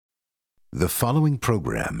The following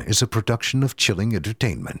program is a production of Chilling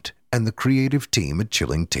Entertainment and the creative team at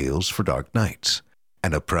Chilling Tales for Dark Nights,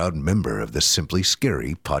 and a proud member of the Simply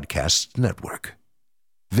Scary Podcasts Network.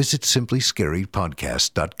 Visit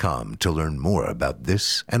simplyscarypodcast.com to learn more about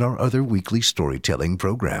this and our other weekly storytelling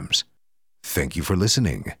programs. Thank you for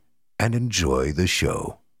listening, and enjoy the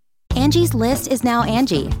show. Angie's List is now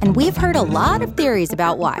Angie, and we've heard a lot of theories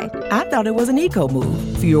about why. I thought it was an eco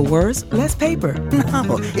move. Fewer words, less paper.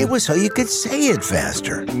 No, it was so you could say it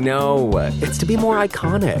faster. No, it's to be more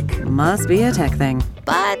iconic. Must be a tech thing.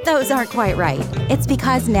 But those aren't quite right. It's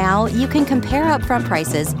because now you can compare upfront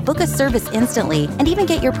prices, book a service instantly, and even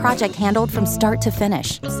get your project handled from start to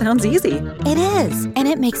finish. Sounds easy. It is, and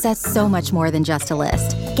it makes us so much more than just a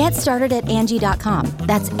list. Get started at Angie.com.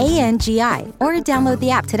 That's ANGI, or download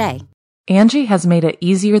the app today. Angie has made it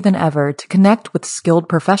easier than ever to connect with skilled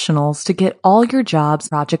professionals to get all your jobs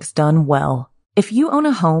projects done well. If you own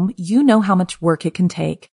a home, you know how much work it can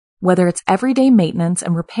take, whether it's everyday maintenance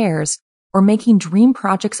and repairs or making dream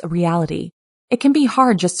projects a reality. It can be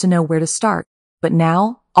hard just to know where to start, but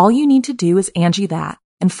now all you need to do is Angie that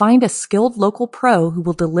and find a skilled local pro who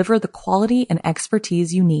will deliver the quality and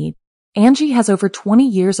expertise you need. Angie has over 20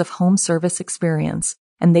 years of home service experience,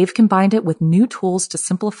 and they've combined it with new tools to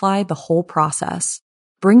simplify the whole process.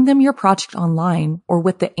 Bring them your project online or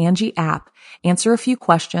with the Angie app, answer a few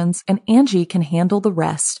questions, and Angie can handle the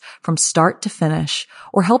rest from start to finish,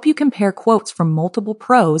 or help you compare quotes from multiple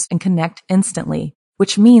pros and connect instantly,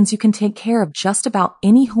 which means you can take care of just about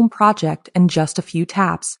any home project in just a few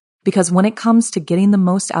taps. Because when it comes to getting the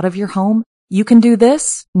most out of your home, you can do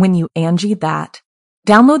this when you Angie that.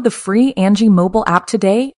 Download the free Angie mobile app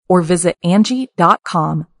today or visit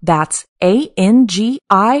Angie.com. That's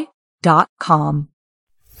ANGI.com.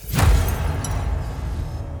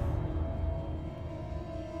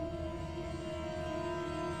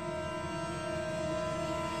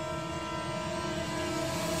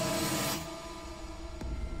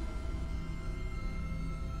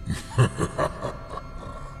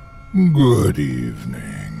 Good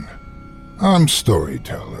evening. I'm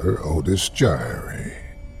storyteller Otis Gyrie,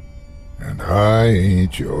 and I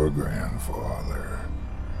ain't your grandfather.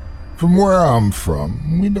 From where I'm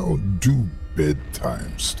from, we don't do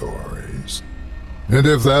bedtime stories. And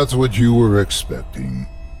if that's what you were expecting,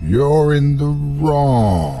 you're in the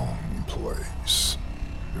wrong place.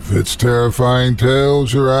 If it's terrifying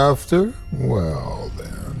tales you're after, well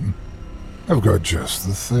then, I've got just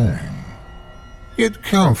the thing. Get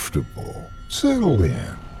comfortable, settle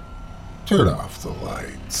in. Turn off the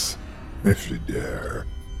lights, if you dare.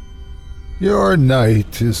 Your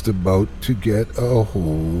night is about to get a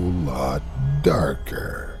whole lot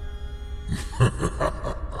darker.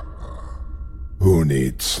 Who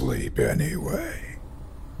needs sleep anyway?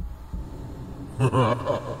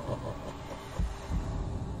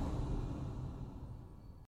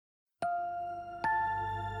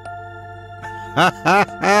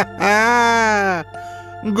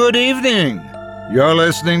 Good evening. You're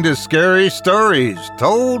listening to Scary Stories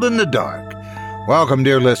Told in the Dark. Welcome,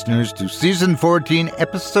 dear listeners, to Season 14,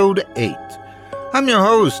 Episode 8. I'm your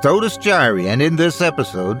host, Otis Gyrie, and in this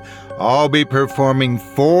episode, I'll be performing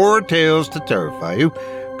 4 tales to terrify you,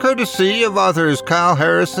 courtesy of authors Kyle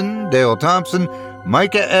Harrison, Dale Thompson,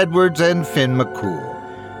 Micah Edwards, and Finn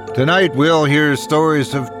McCool. Tonight, we'll hear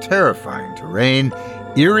stories of terrifying terrain,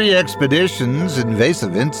 eerie expeditions,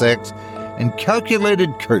 invasive insects, and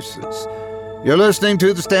calculated curses. You're listening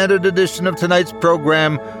to the standard edition of tonight's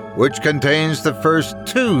program, which contains the first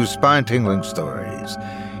 2 spine-tingling stories.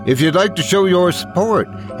 If you'd like to show your support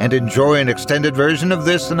and enjoy an extended version of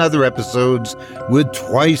this and other episodes with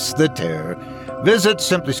twice the terror, visit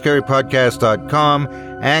simplyscarypodcast.com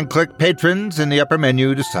and click Patrons in the upper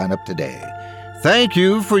menu to sign up today. Thank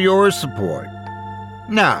you for your support.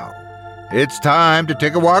 Now, it's time to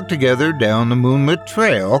take a walk together down the moonlit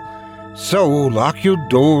trail, so lock your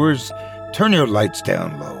doors, turn your lights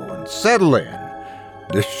down low, and settle in.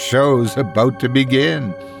 The show's about to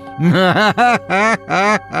begin.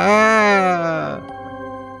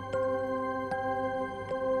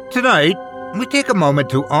 Tonight, we take a moment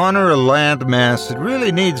to honor a landmass that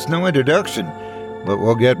really needs no introduction, but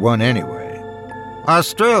we'll get one anyway.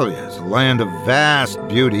 Australia is a land of vast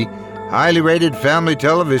beauty, highly rated family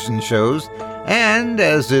television shows, and,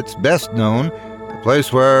 as it's best known, a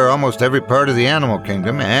place where almost every part of the animal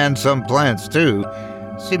kingdom, and some plants too,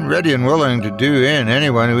 seem ready and willing to do in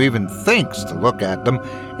anyone who even thinks to look at them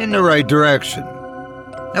in the right direction.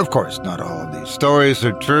 Of course, not all of these stories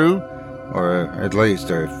are true, or at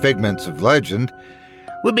least are figments of legend.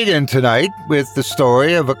 We begin tonight with the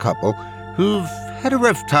story of a couple who've had a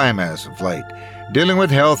rough time as of late, dealing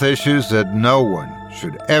with health issues that no one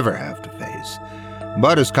should ever have to face.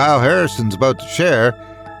 But as Kyle Harrison's about to share,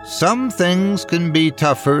 some things can be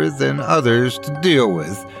tougher than others to deal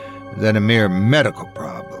with than a mere medical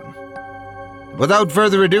problem. Without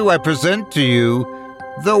further ado, I present to you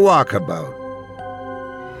The Walkabout.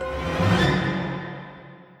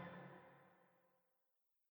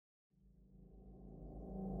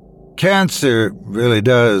 Cancer really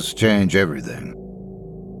does change everything.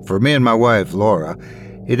 For me and my wife, Laura,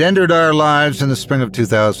 it entered our lives in the spring of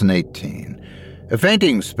 2018, a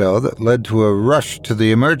fainting spell that led to a rush to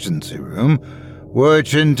the emergency room,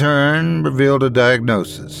 which in turn revealed a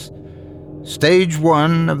diagnosis. Stage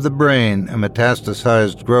 1 of the brain, a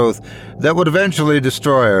metastasized growth that would eventually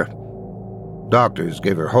destroy her. Doctors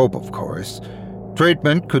gave her hope, of course.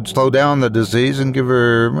 Treatment could slow down the disease and give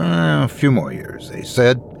her a few more years, they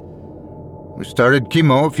said. We started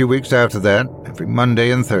chemo a few weeks after that, every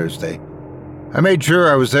Monday and Thursday. I made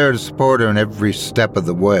sure I was there to support her in every step of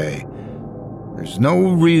the way. There's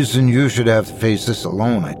no reason you should have to face this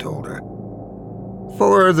alone, I told her.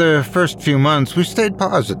 For the first few months, we stayed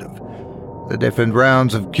positive. The different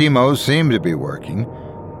rounds of chemo seemed to be working.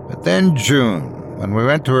 But then June, when we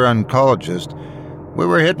went to her oncologist, we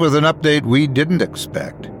were hit with an update we didn't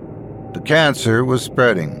expect. The cancer was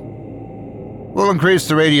spreading. We'll increase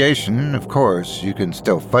the radiation, of course, you can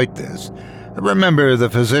still fight this. I remember the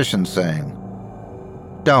physician saying.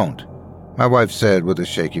 Don't, my wife said with a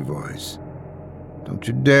shaky voice. Don't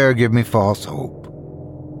you dare give me false hope.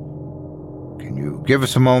 Can you give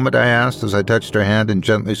us a moment, I asked as I touched her hand and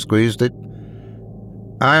gently squeezed it.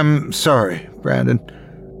 I'm sorry, Brandon.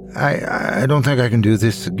 I don't think I can do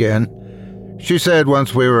this again, she said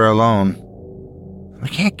once we were alone. I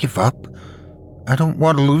can't give up. I don't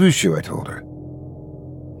want to lose you, I told her.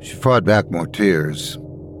 She fought back more tears.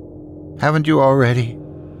 Haven't you already?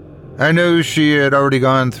 I knew she had already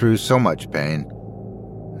gone through so much pain.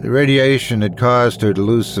 The radiation had caused her to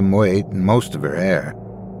lose some weight and most of her hair.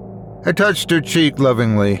 I touched her cheek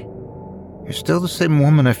lovingly. You're still the same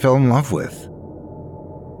woman I fell in love with.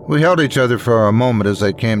 We held each other for a moment as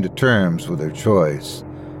I came to terms with her choice.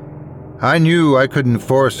 I knew I couldn't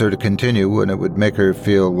force her to continue when it would make her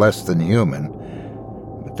feel less than human.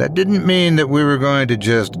 But that didn't mean that we were going to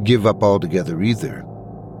just give up altogether either.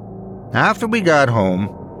 After we got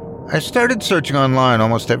home, I started searching online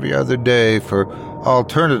almost every other day for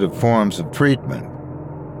alternative forms of treatment.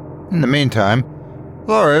 In the meantime,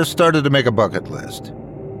 Laura started to make a bucket list.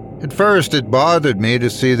 At first, it bothered me to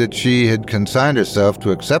see that she had consigned herself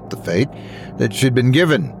to accept the fate that she'd been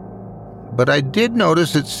given. But I did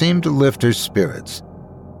notice it seemed to lift her spirits.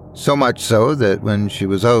 So much so that when she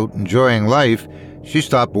was out enjoying life, she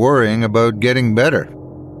stopped worrying about getting better.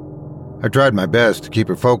 I tried my best to keep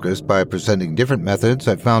her focused by presenting different methods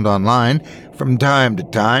I found online from time to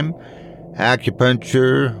time,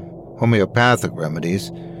 acupuncture, homeopathic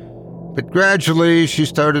remedies. But gradually she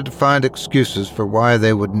started to find excuses for why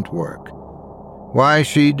they wouldn't work, why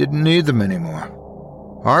she didn't need them anymore.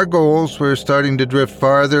 Our goals were starting to drift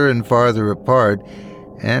farther and farther apart,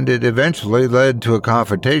 and it eventually led to a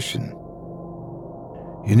confrontation.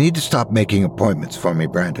 You need to stop making appointments for me,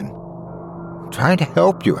 Brandon. I'm trying to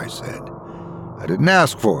help you, I said. I didn't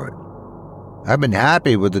ask for it. I've been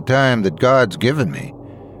happy with the time that God's given me.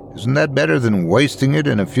 Isn't that better than wasting it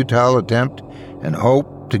in a futile attempt and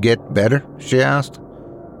hope to get better? She asked.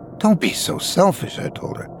 Don't be so selfish, I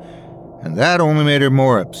told her. And that only made her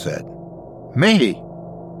more upset. Me?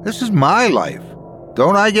 This is my life.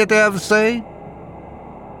 Don't I get to have a say?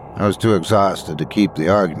 I was too exhausted to keep the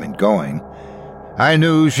argument going. I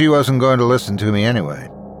knew she wasn't going to listen to me anyway.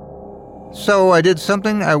 So I did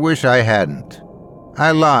something I wish I hadn't.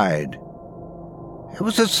 I lied. It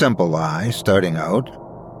was a simple lie, starting out.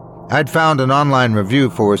 I'd found an online review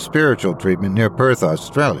for a spiritual treatment near Perth,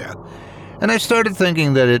 Australia, and I started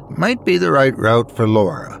thinking that it might be the right route for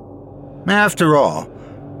Laura. After all,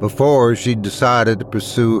 before she'd decided to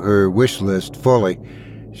pursue her wish list fully,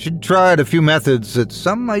 she'd tried a few methods that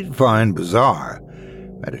some might find bizarre.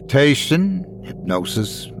 Meditation,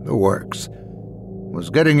 hypnosis, the works. Was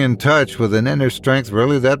getting in touch with an inner strength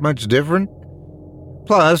really that much different?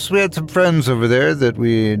 Plus, we had some friends over there that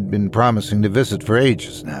we'd been promising to visit for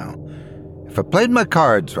ages now. If I played my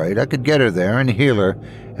cards right, I could get her there and heal her,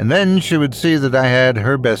 and then she would see that I had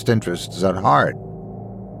her best interests at heart.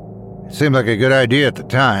 It seemed like a good idea at the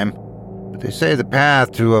time, but they say the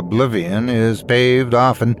path to oblivion is paved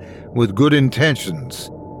often with good intentions.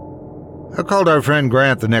 I called our friend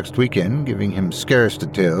Grant the next weekend, giving him scarce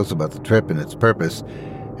details about the trip and its purpose,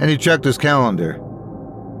 and he checked his calendar.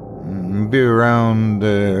 Be around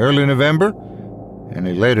early November?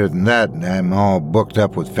 Any later than that, I'm all booked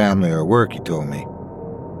up with family or work, he told me.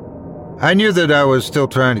 I knew that I was still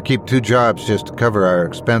trying to keep 2 jobs just to cover our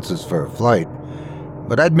expenses for a flight,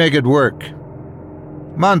 but I'd make it work.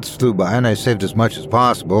 Months flew by and I saved as much as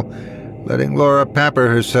possible, letting Laura pamper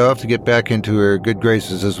herself to get back into her good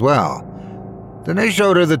graces as well. Then I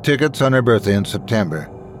showed her the tickets on her birthday in September.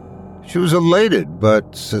 She was elated,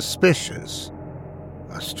 but suspicious.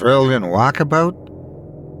 Australian walkabout?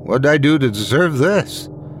 What'd I do to deserve this?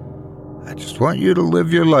 I just want you to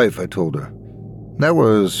live your life, I told her. That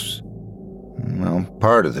was,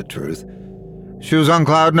 part of the truth. She was on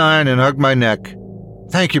cloud 9 and hugged my neck.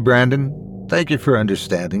 Thank you, Brandon. Thank you for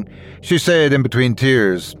understanding, she said in between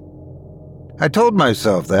tears. I told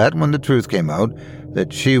myself that when the truth came out,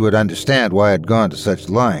 that she would understand why I'd gone to such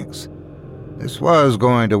lengths. This was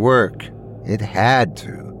going to work. It had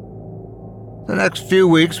to. The next few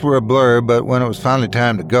weeks were a blur, but when it was finally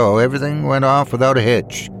time to go, everything went off without a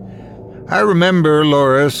hitch. I remember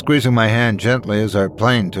Laura squeezing my hand gently as our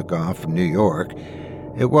plane took off from New York.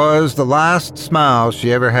 It was the last smile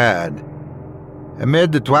she ever had.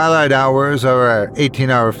 Amid the twilight hours of our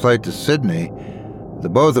 18-hour flight to Sydney, the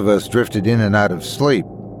both of us drifted in and out of sleep.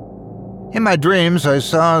 In my dreams, I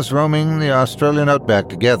saw us roaming the Australian outback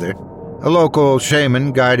together, a local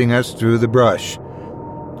shaman guiding us through the brush.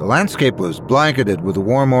 The landscape was blanketed with a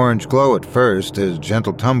warm orange glow at first as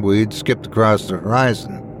gentle tumbleweeds skipped across the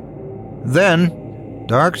horizon. Then,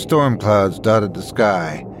 dark storm clouds dotted the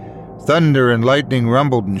sky. Thunder and lightning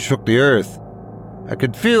rumbled and shook the earth. I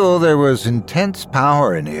could feel there was intense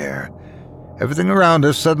power in the air. Everything around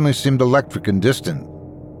us suddenly seemed electric and distant.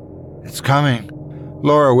 "It's coming,"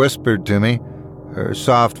 Laura whispered to me, her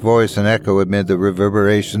soft voice an echo amid the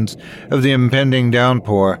reverberations of the impending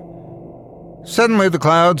downpour. Suddenly the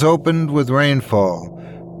clouds opened with rainfall.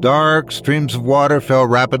 Dark streams of water fell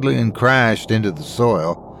rapidly and crashed into the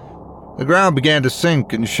soil. The ground began to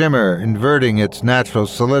sink and shimmer, inverting its natural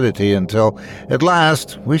solidity until, at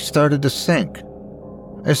last, we started to sink.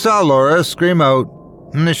 I saw Laura scream out,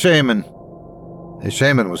 "The shaman!" The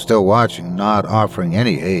shaman was still watching, not offering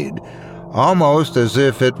any aid, almost as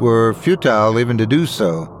if it were futile even to do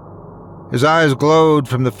so. His eyes glowed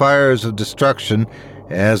from the fires of destruction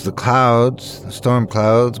as the clouds, the storm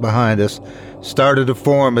clouds behind us, started to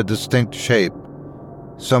form a distinct shape.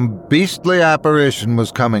 Some beastly apparition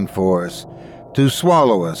was coming for us, to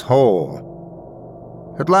swallow us whole.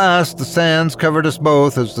 At last, the sands covered us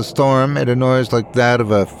both as the storm made a noise like that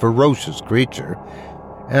of a ferocious creature,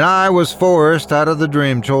 and I was forced out of the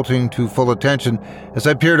dream, jolting to full attention as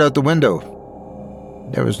I peered out the window.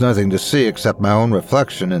 There was nothing to see except my own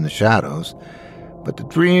reflection in the shadows, but the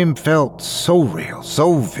dream felt so real,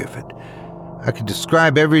 so vivid. I could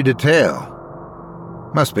describe every detail.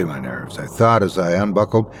 Must be my nerves, I thought as I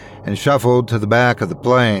unbuckled and shuffled to the back of the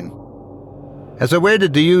plane. As I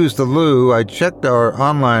waited to use the loo, I checked our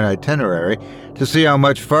online itinerary to see how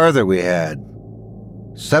much farther we had.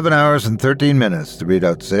 7 hours and 13 minutes, the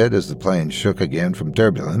readout said as the plane shook again from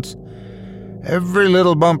turbulence. Every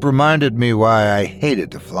little bump reminded me why I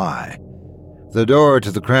hated to fly. The door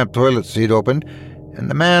to the cramped toilet seat opened, and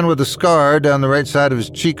the man with a scar down the right side of his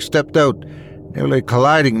cheek stepped out, nearly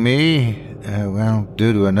colliding me,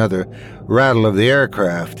 due to another rattle of the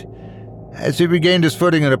aircraft. As he regained his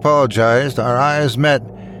footing and apologized, our eyes met,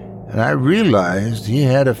 and I realized he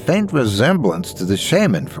had a faint resemblance to the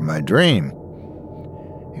shaman from my dream.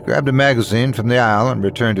 He grabbed a magazine from the aisle and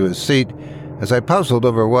returned to his seat as I puzzled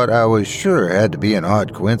over what I was sure had to be an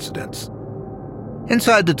odd coincidence.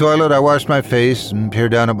 Inside the toilet, I washed my face and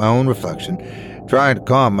peered down at my own reflection, trying to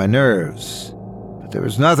calm my nerves. But there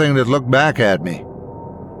was nothing that looked back at me.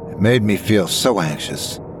 It made me feel so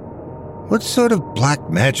anxious. What sort of black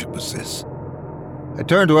magic was this? I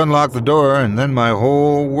turned to unlock the door, and then my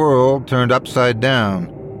whole world turned upside down.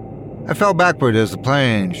 I fell backward as the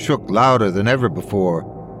plane shook louder than ever before.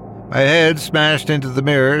 My head smashed into the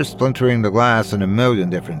mirror, splintering the glass in a million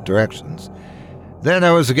different directions. Then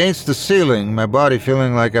I was against the ceiling, my body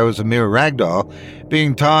feeling like I was a mere ragdoll,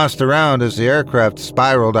 being tossed around as the aircraft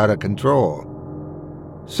spiraled out of control.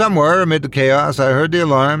 Somewhere amid the chaos, I heard the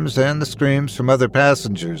alarms and the screams from other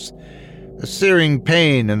passengers. The searing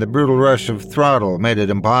pain and the brutal rush of throttle made it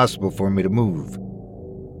impossible for me to move.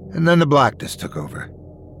 And then the blackness took over.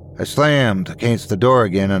 I slammed against the door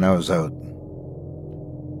again and I was out.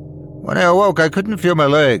 When I awoke, I couldn't feel my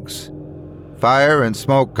legs. Fire and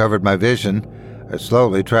smoke covered my vision. I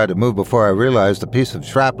slowly tried to move before I realized a piece of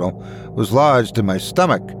shrapnel was lodged in my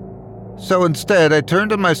stomach. So instead, I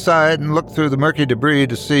turned on my side and looked through the murky debris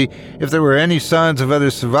to see if there were any signs of other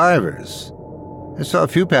survivors. I saw a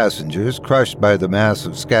few passengers crushed by the mass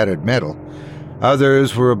of scattered metal.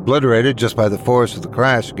 Others were obliterated just by the force of the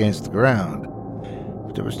crash against the ground.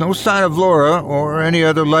 But there was no sign of Laura or any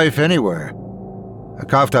other life anywhere. I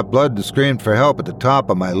coughed up blood and screamed for help at the top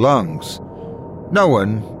of my lungs. No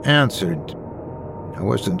one answered. I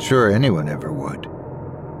wasn't sure anyone ever would.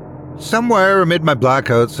 Somewhere amid my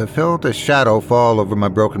blackouts, I felt a shadow fall over my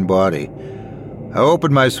broken body. I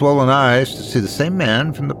opened my swollen eyes to see the same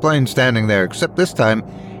man from the plane standing there, except this time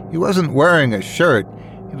he wasn't wearing a shirt.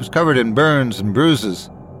 He was covered in burns and bruises.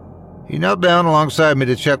 He knelt down alongside me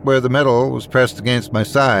to check where the metal was pressed against my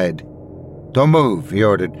side. "Don't move," he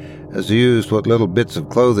ordered, as he used what little bits of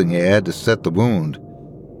clothing he had to set the wound.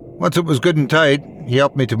 Once it was good and tight, he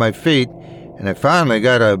helped me to my feet, and I finally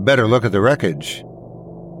got a better look at the wreckage.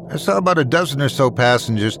 I saw about a dozen or so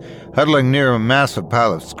passengers huddling near a massive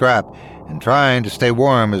pile of scrap and trying to stay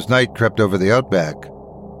warm as night crept over the outback.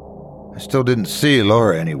 I still didn't see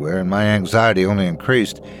Laura anywhere, and my anxiety only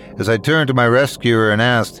increased as I turned to my rescuer and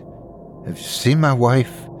asked, "Have you seen my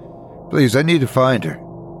wife? Please, I need to find her."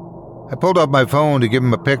 I pulled out my phone to give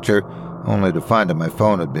him a picture, only to find that my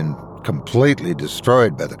phone had been completely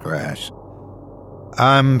destroyed by the crash.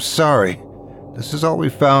 "I'm sorry. This is all we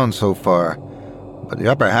found so far, but the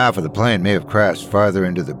upper half of the plane may have crashed farther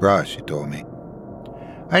into the brush," he told me.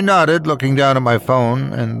 I nodded, looking down at my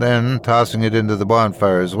phone, and then tossing it into the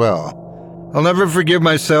bonfire as well. "I'll never forgive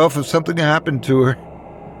myself if something happened to her,"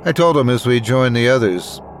 I told him as we joined the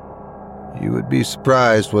others. "You would be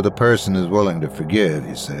surprised what a person is willing to forgive,"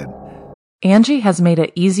 he said. Angie has made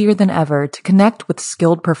it easier than ever to connect with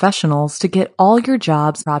skilled professionals to get all your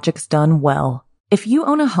jobs projects done well. If you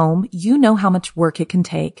own a home, you know how much work it can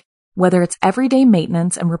take, whether it's everyday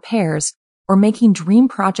maintenance and repairs or making dream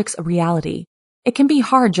projects a reality. It can be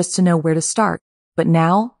hard just to know where to start, but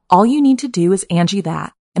now all you need to do is Angie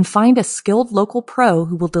that and find a skilled local pro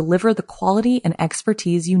who will deliver the quality and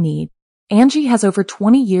expertise you need. Angie has over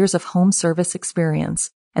 20 years of home service experience,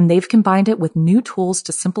 and they've combined it with new tools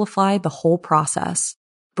to simplify the whole process.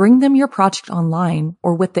 Bring them your project online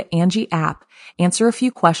or with the Angie app, answer a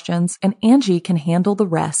few questions, and Angie can handle the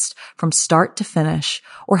rest from start to finish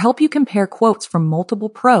or help you compare quotes from multiple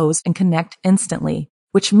pros and connect instantly,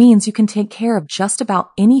 which means you can take care of just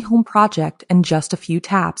about any home project in just a few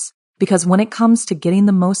taps. Because when it comes to getting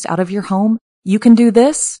the most out of your home, you can do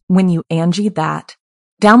this when you Angie that.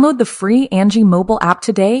 Download the free Angie mobile app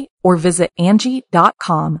today or visit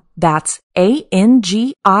Angie.com. That's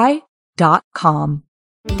ANGI.com.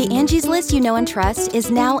 The Angie's List you know and trust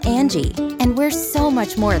is now Angie, and we're so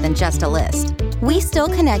much more than just a list. We still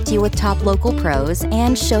connect you with top local pros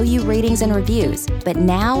and show you ratings and reviews, but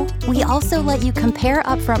now we also let you compare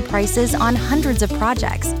upfront prices on hundreds of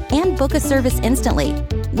projects and book a service instantly.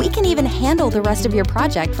 We can even handle the rest of your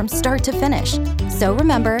project from start to finish. So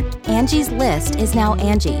remember, Angie's List is now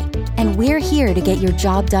Angie, and we're here to get your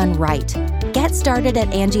job done right. Get started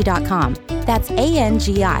at Angie.com. That's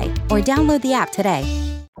ANGI, or download the app today.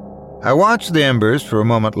 I watched the embers for a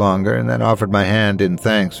moment longer and then offered my hand in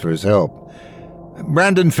thanks for his help.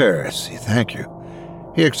 "Brandon Ferris, thank you."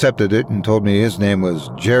 He accepted it and told me his name was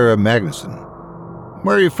Jera Magnuson.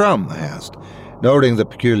 "Where are you from?" I asked, noting the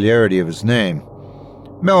peculiarity of his name.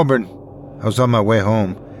 "Melbourne. I was on my way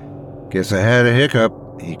home. Guess I had a hiccup,"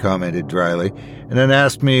 he commented dryly, and then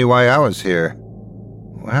asked me why I was here.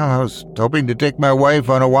 "Well, I was hoping to take my wife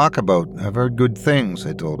on a walkabout. I've heard good things,"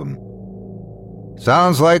 I told him.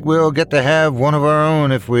 "Sounds like we'll get to have one of our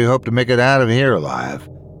own if we hope to make it out of here alive."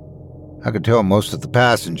 I could tell most of the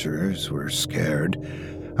passengers were scared,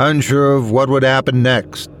 unsure of what would happen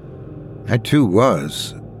next. I too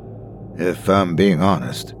was, if I'm being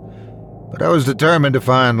honest. But I was determined to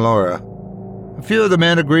find Laura. A few of the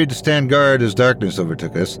men agreed to stand guard as darkness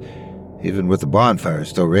overtook us. Even with the bonfire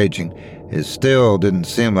still raging, it still didn't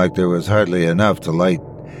seem like there was hardly enough to light,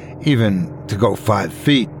 even to go 5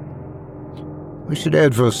 feet. "We should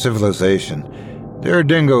head for civilization. There are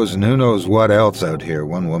dingoes and who knows what else out here,"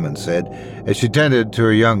 one woman said, as she tended to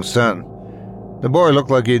her young son. The boy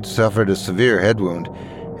looked like he'd suffered a severe head wound,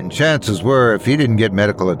 and chances were if he didn't get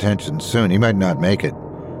medical attention soon, he might not make it.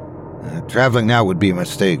 Traveling now would be a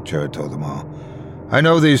mistake," Jared told them all. "I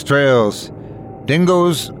know these trails.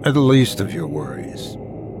 Dingoes are the least of your worries."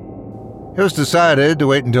 It was decided to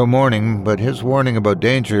wait until morning, but his warning about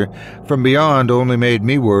danger from beyond only made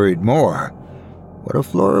me worried more. What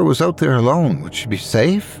if Laura was out there alone? Would she be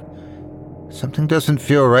safe? "Something doesn't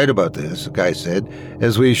feel right about this," a guy said,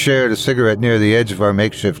 as we shared a cigarette near the edge of our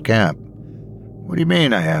makeshift camp. "What do you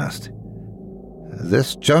mean?" I asked.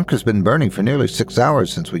 "This junk has been burning for nearly 6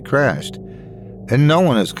 hours since we crashed, and no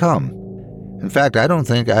one has come. In fact, I don't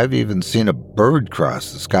think I've even seen a bird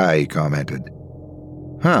cross the sky," he commented.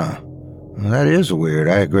 "Huh. Well, that is weird,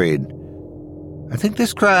 I agreed. I think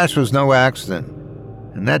this crash was no accident.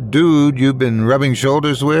 And that dude you've been rubbing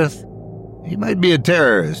shoulders with? He might be a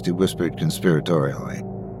terrorist, he whispered conspiratorially.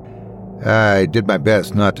 I did my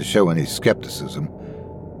best not to show any skepticism.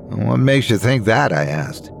 What makes you think that? I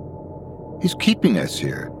asked. He's keeping us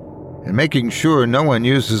here and making sure no one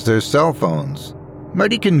uses their cell phones.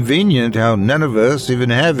 Mighty convenient how none of us even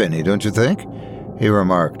have any, don't you think? He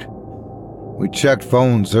remarked. We checked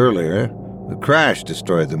phones earlier. The crash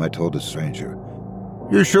destroyed them, I told the stranger.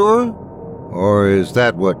 You're sure? Or is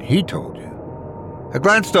that what he told you? I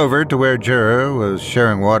glanced over to where Jera was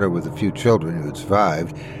sharing water with a few children who had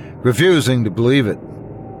survived, refusing to believe it.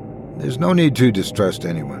 There's no need to distrust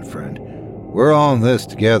anyone, friend. We're all in this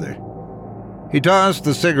together. He tossed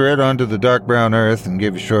the cigarette onto the dark brown earth and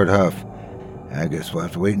gave a short huff. I guess we'll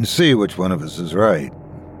have to wait and see which one of us is right.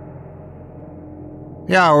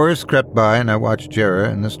 The hours crept by and I watched Jera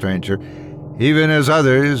and the stranger, even as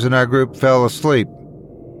others in our group fell asleep.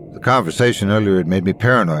 The conversation earlier had made me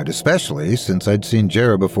paranoid, especially since I'd seen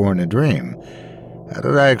Jera before in a dream. How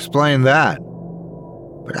did I explain that?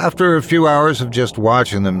 But after a few hours of just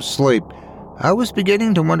watching them sleep, I was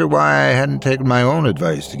beginning to wonder why I hadn't taken my own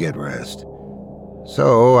advice to get rest.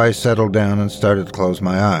 So I settled down and started to close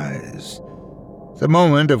my eyes. The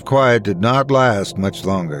moment of quiet did not last much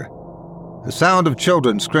longer. The sound of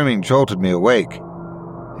children screaming jolted me awake.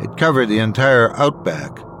 It covered the entire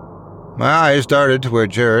outback. My eyes darted to where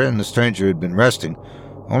Jera and the stranger had been resting,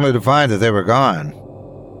 only to find that they were gone.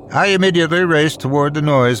 I immediately raced toward the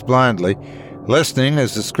noise blindly, listening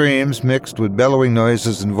as the screams mixed with bellowing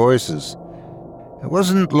noises and voices. It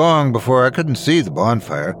wasn't long before I couldn't see the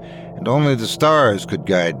bonfire, and only the stars could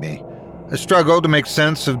guide me. I struggled to make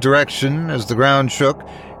sense of direction as the ground shook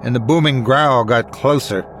and the booming growl got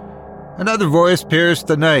closer. Another voice pierced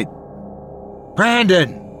the night.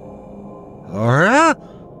 Brandon! Laura?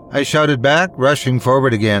 I shouted back, rushing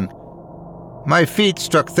forward again. My feet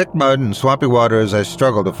struck thick mud and swampy water as I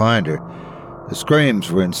struggled to find her. The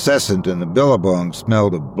screams were incessant and the billabong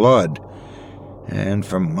smelled of blood. And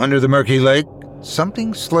from under the murky lake,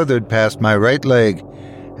 something slithered past my right leg,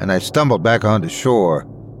 and I stumbled back onto shore.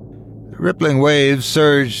 The rippling waves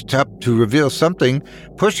surged up to reveal something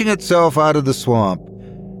pushing itself out of the swamp.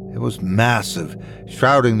 It was massive,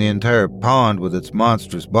 shrouding the entire pond with its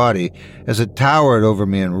monstrous body as it towered over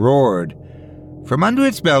me and roared. From under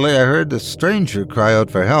its belly, I heard the stranger cry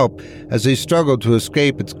out for help as he struggled to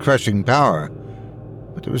escape its crushing power.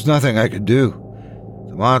 But there was nothing I could do.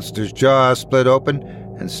 The monster's jaw split open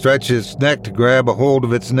and stretched its neck to grab a hold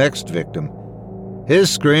of its next victim. His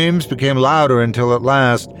screams became louder until at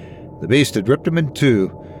last the beast had ripped him in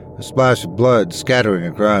two, a splash of blood scattering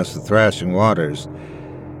across the thrashing waters.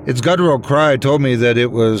 Its guttural cry told me that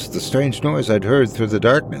it was the strange noise I'd heard through the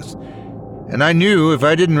darkness, and I knew if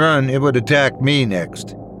I didn't run, it would attack me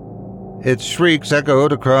next. Its shrieks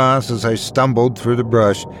echoed across as I stumbled through the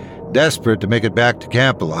brush, desperate to make it back to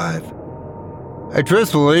camp alive. I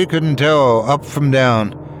truthfully couldn't tell up from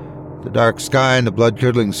down. The dark sky and the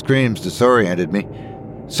blood-curdling screams disoriented me.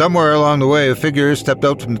 Somewhere along the way, a figure stepped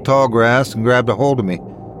out from the tall grass and grabbed a hold of me.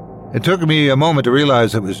 It took me a moment to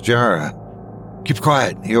realize it was Jara. Keep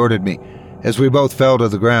quiet, he ordered me, as we both fell to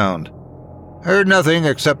the ground. I heard nothing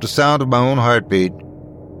except the sound of my own heartbeat.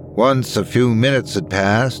 Once a few minutes had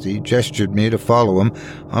passed, he gestured me to follow him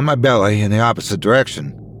on my belly in the opposite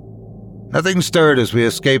direction. Nothing stirred as we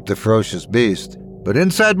escaped the ferocious beast, but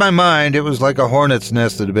inside my mind it was like a hornet's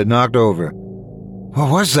nest that had been knocked over.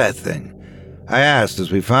 What was that thing? I asked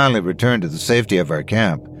as we finally returned to the safety of our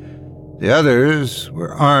camp. The others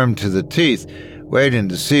were armed to the teeth, waiting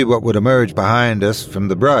to see what would emerge behind us from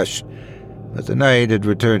the brush, but the night had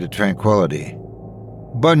returned to tranquility.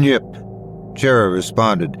 Bunyip, Jera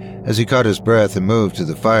responded as he caught his breath and moved to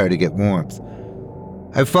the fire to get warmth.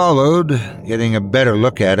 I followed, getting a better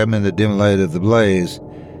look at him in the dim light of the blaze.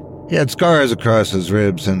 He had scars across his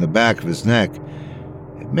ribs and the back of his neck.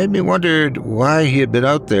 It made me wonder why he had been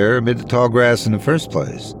out there amid the tall grass in the first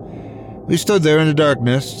place. We stood there in the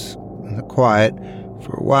darkness, in the quiet,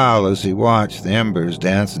 for a while as he watched the embers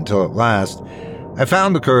dance until at last I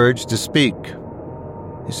found the courage to speak.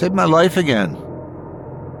 You saved my life again.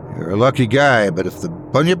 You're a lucky guy, but if the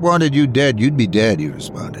bunyip wanted you dead, you'd be dead, he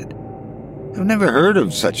responded. I've never heard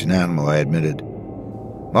of such an animal, I admitted.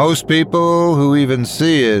 Most people who even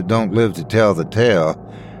see it don't live to tell the tale.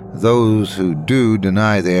 Those who do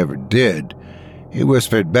deny they ever did, he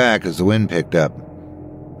whispered back as the wind picked up.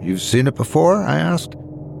 You've seen it before? I asked.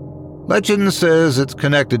 Legend says it's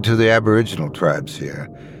connected to the Aboriginal tribes here.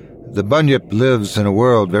 The bunyip lives in a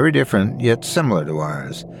world very different, yet similar to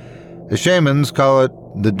ours. The shamans call it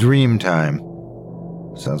the dream time.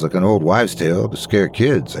 Sounds like an old wives' tale to scare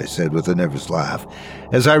kids, I said with a nervous laugh,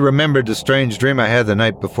 as I remembered the strange dream I had the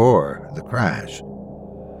night before, the crash.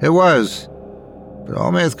 It was, but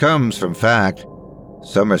all myth comes from fact.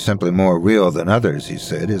 Some are simply more real than others, he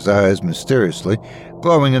said, his eyes mysteriously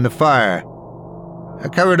glowing in the fire. I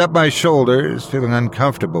covered up my shoulders, feeling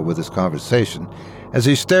uncomfortable with his conversation, as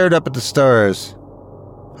he stared up at the stars.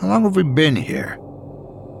 How long have we been here?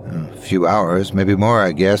 A few hours, maybe more,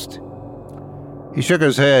 I guessed. He shook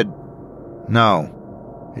his head.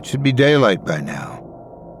 No, it should be daylight by now.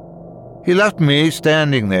 He left me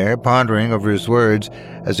standing there, pondering over his words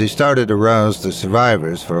as he started to rouse the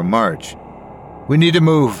survivors for a march. We need to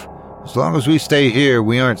move. As long as we stay here,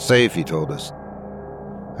 we aren't safe, he told us.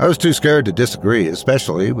 I was too scared to disagree,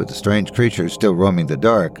 especially with the strange creatures still roaming the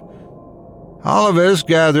dark. All of us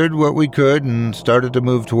gathered what we could and started to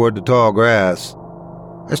move toward the tall grass.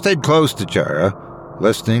 I stayed close to Chara,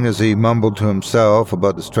 listening as he mumbled to himself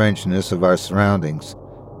about the strangeness of our surroundings.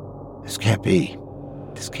 This can't be.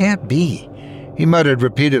 This can't be, he muttered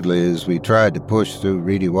repeatedly as we tried to push through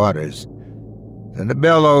reedy waters. Then the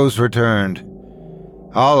bellows returned.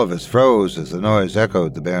 All of us froze as the noise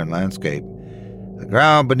echoed the barren landscape. The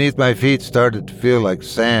ground beneath my feet started to feel like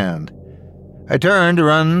sand. I turned to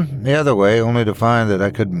run the other way, only to find that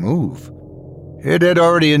I couldn't move. It had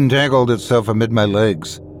already entangled itself amid my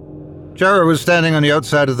legs. Chara was standing on the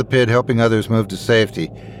outside of the pit, helping others move to safety,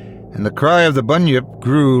 and the cry of the bunyip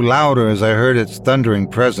grew louder as I heard its thundering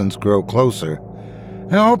presence grow closer.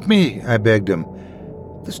 Help me, I begged him.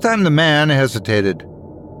 This time the man hesitated.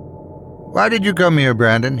 Why did you come here,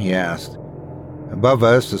 Brandon? He asked. Above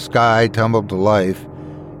us, the sky tumbled to life.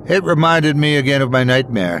 It reminded me again of my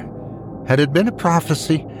nightmare. Had it been a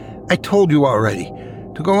prophecy? I told you already.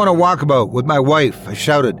 To go on a walkabout with my wife, I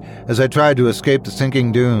shouted as I tried to escape the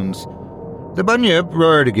sinking dunes. The bunyip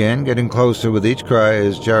roared again, getting closer with each cry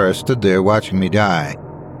as Jara stood there watching me die.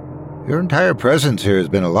 Your entire presence here has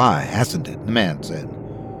been a lie, hasn't it? The man said.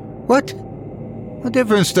 What? What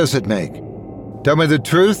difference does it make? Tell me the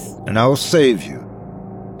truth, and I'll save you.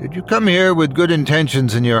 Did you come here with good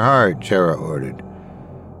intentions in your heart? Chara ordered.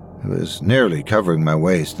 It was nearly covering my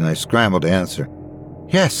waist, and I scrambled to answer.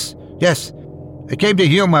 Yes. I came to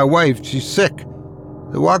heal my wife. She's sick.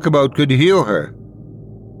 The walkabout could heal her.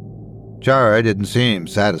 Chara didn't seem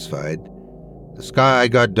satisfied. The sky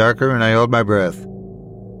got darker, and I held my breath.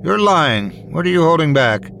 You're lying. What are you holding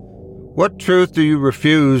back? What truth do you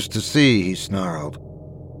refuse to see? He snarled.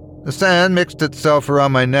 The sand mixed itself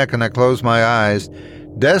around my neck, and I closed my eyes,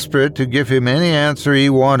 desperate to give him any answer he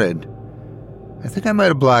wanted. I think I might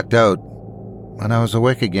have blacked out. When I was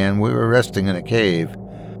awake again, we were resting in a cave.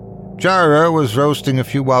 Chara was roasting a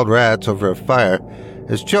few wild rats over a fire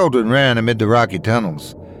as children ran amid the rocky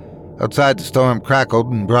tunnels. Outside, the storm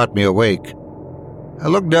crackled and brought me awake. I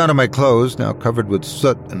looked down at my clothes, now covered with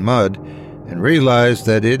soot and mud, and realized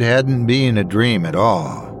that it hadn't been a dream at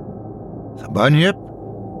all. The bunyip?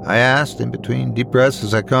 I asked in between deep breaths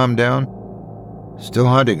as I calmed down. Still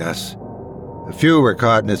hunting us. A few were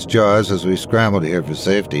caught in its jaws as we scrambled here for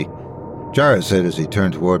safety. Chara said as he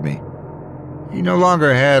turned toward me. He no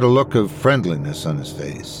longer had a look of friendliness on his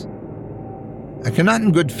face. I cannot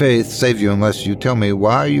in good faith save you unless you tell me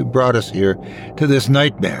why you brought us here to this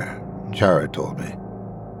nightmare, Chara told me.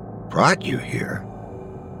 Brought you here?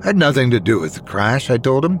 I had nothing to do with the crash, I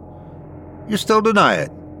told him. You still deny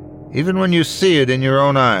it, even when you see it in your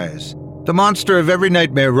own eyes. The monster of every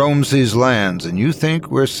nightmare roams these lands, and you think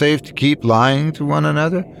we're safe to keep lying to one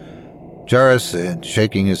another? Chara said,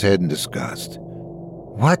 shaking his head in disgust.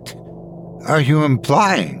 What are you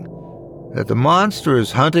implying? That the monster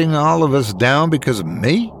is hunting all of us down because of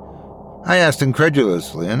me? I asked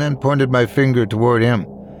incredulously, and then pointed my finger toward him.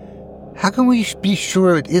 How can we be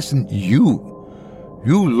sure it isn't you?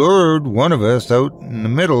 You lured one of us out in the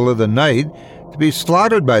middle of the night to be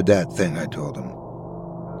slaughtered by that thing, I told him.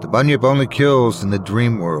 The bunyip only kills in the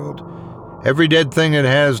dream world. Every dead thing it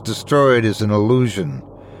has destroyed is an illusion.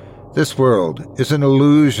 This world is an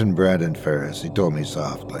illusion, Brandon Ferris, he told me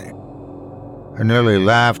softly. I nearly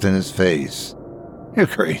laughed in his face. You're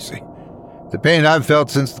crazy. The pain I've felt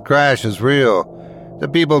since the crash is real. The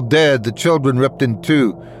people dead, the children ripped in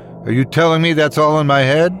two. Are you telling me that's all in my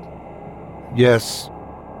head? Yes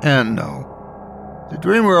and no. The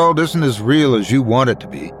dream world isn't as real as you want it to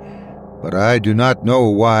be, but I do not know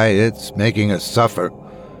why it's making us suffer.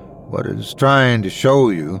 What it is trying to show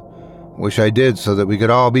you, wish I did so that we could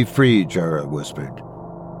all be free, Chara whispered.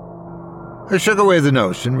 I shook away the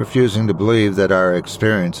notion, refusing to believe that our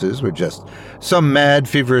experiences were just some mad,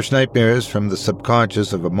 feverish nightmares from the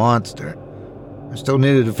subconscious of a monster. I still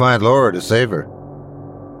needed to find Laura to save her.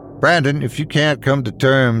 Brandon, if you can't come to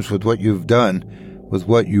terms with what you've done, with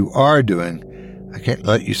what you are doing, I can't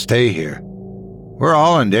let you stay here. We're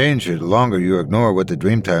all in danger the longer you ignore what the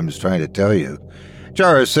Dreamtime is trying to tell you,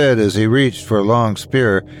 Jara said as he reached for a long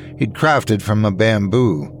spear he'd crafted from a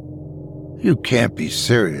bamboo. You can't be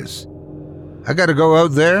serious. I gotta go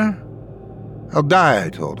out there? I'll die, I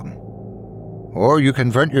told him. Or you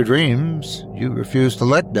confront your dreams you refuse to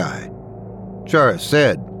let die, Jara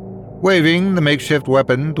said, waving the makeshift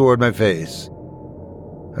weapon toward my face.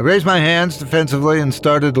 I raised my hands defensively and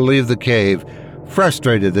started to leave the cave,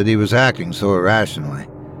 frustrated that he was acting so irrationally.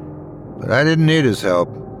 But I didn't need his help.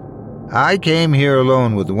 I came here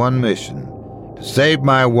alone with one mission, to save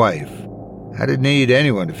my wife. I didn't need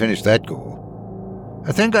anyone to finish that goal.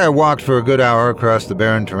 I think I walked for a good hour across the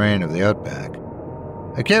barren terrain of the outback.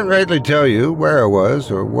 I can't rightly tell you where I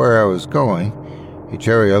was or where I was going. Each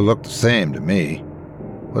area looked the same to me.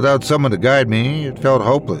 Without someone to guide me, it felt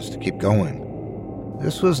hopeless to keep going.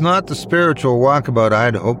 This was not the spiritual walkabout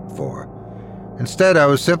I'd hoped for. Instead, I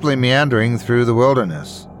was simply meandering through the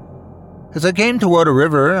wilderness. As I came toward a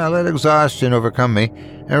river, I let exhaustion overcome me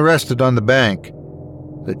and rested on the bank.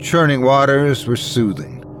 The churning waters were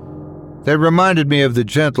soothing. They reminded me of the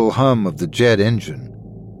gentle hum of the jet engine.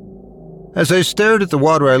 As I stared at the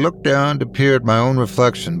water, I looked down to peer at my own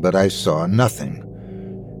reflection, but I saw nothing.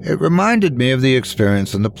 It reminded me of the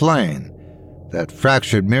experience on the plane, that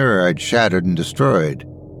fractured mirror I'd shattered and destroyed.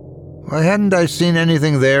 Why hadn't I seen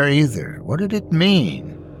anything there either? What did it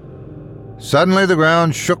mean? Suddenly the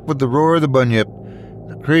ground shook with the roar of the bunyip.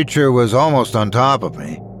 The creature was almost on top of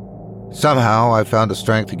me. Somehow I found the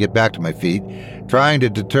strength to get back to my feet, trying to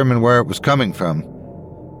determine where it was coming from.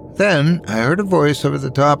 Then I heard a voice over the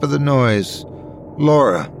top of the noise.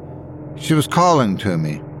 Laura. She was calling to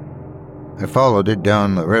me. I followed it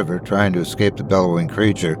down the river, trying to escape the bellowing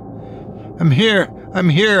creature. I'm here,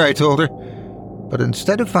 I told her. But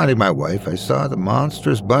instead of finding my wife, I saw the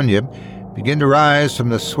monstrous bunyip begin to rise from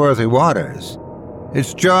the swarthy waters.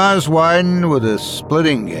 Its jaws widened with a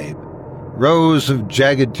splitting gape, rows of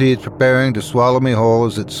jagged teeth preparing to swallow me whole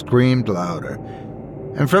as it screamed louder.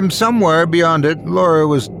 And from somewhere beyond it, Laura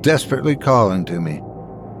was desperately calling to me.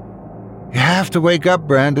 You have to wake up,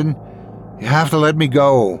 Brandon. You have to let me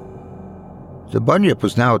go. The bunyip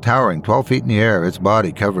was now towering 12 feet in the air, its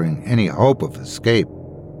body covering any hope of escape.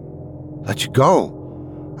 Let you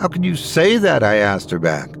go? How can you say that? I asked her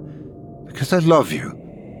back. Because I love you.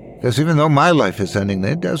 Because even though my life is ending,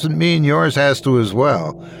 it doesn't mean yours has to as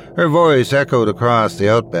well. Her voice echoed across the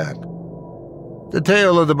outback. The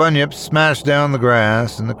tail of the bunyip smashed down the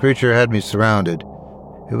grass, and the creature had me surrounded.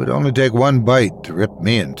 It would only take one bite to rip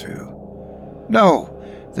me in two. No,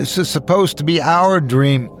 this is supposed to be our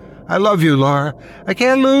dream. I love you, Laura. I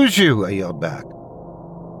can't lose you, I yelled back.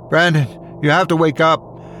 Brandon, you have to wake up,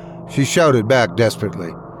 she shouted back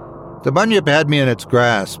desperately. The bunyip had me in its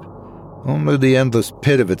grasp. Only the endless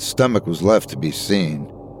pit of its stomach was left to be seen.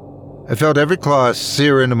 I felt every claw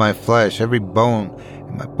sear into my flesh, every bone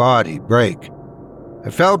in my body break. I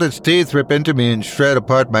felt its teeth rip into me and shred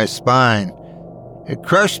apart my spine. It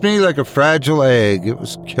crushed me like a fragile egg. It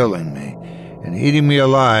was killing me and eating me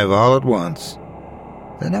alive all at once.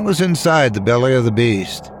 Then I was inside the belly of the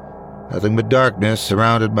beast. Nothing but darkness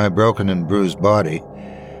surrounded my broken and bruised body.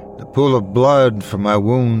 The pool of blood from my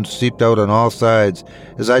wounds seeped out on all sides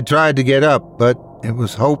as I tried to get up, but it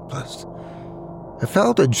was hopeless. I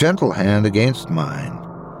felt a gentle hand against mine.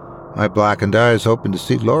 My blackened eyes opened to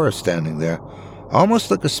see Laura standing there,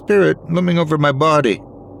 almost like a spirit looming over my body.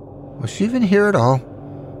 Was she even here at all?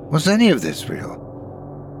 Was any of this real?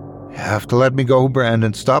 You have to let me go,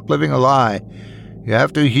 Brandon. Stop living a lie. You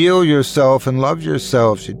have to heal yourself and love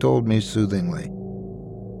yourself, she told me soothingly.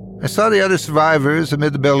 I saw the other survivors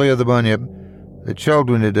amid the belly of the bunyip, the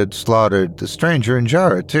children it had slaughtered, the stranger and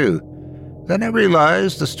Jara, too. Then I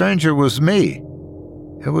realized the stranger was me.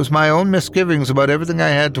 It was my own misgivings about everything I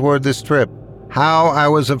had toward this trip, how I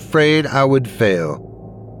was afraid I would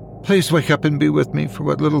fail. Please wake up and be with me for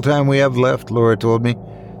what little time we have left, Laura told me.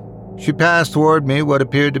 She passed toward me what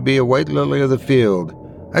appeared to be a white lily of the field.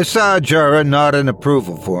 I saw Jara nod in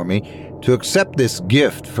approval for me to accept this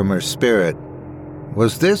gift from her spirit.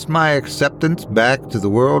 Was this my acceptance back to the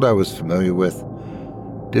world I was familiar with?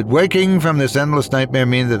 Did waking from this endless nightmare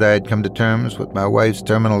mean that I had come to terms with my wife's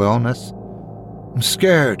terminal illness? I'm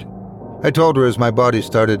scared, I told her as my body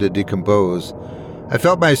started to decompose. I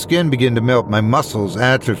felt my skin begin to melt, my muscles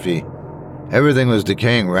atrophy. Everything was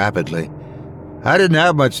decaying rapidly. I didn't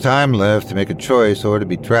have much time left to make a choice or to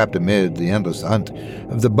be trapped amid the endless hunt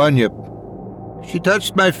of the bunyip. She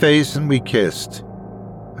touched my face and we kissed.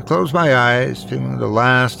 I closed my eyes, feeling the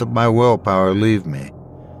last of my willpower leave me.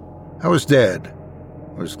 I was dead,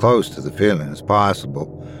 or as close to the feeling as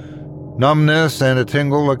possible. Numbness and a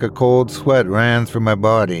tingle like a cold sweat ran through my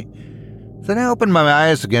body. Then I opened my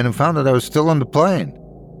eyes again and found that I was still on the plane.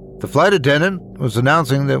 The flight attendant was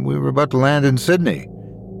announcing that we were about to land in Sydney.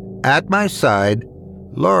 At my side,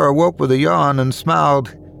 Laura woke with a yawn and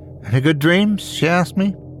smiled. "Any good dreams?" she asked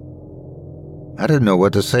me. I didn't know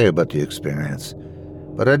what to say about the experience,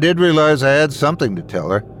 but I did realize I had something to tell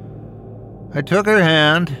her. I took her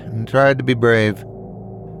hand and tried to be brave.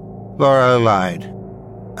 "Laura, I lied.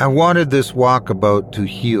 I wanted this walkabout to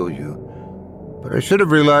heal you, but I should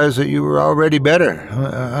have realized that you were already better.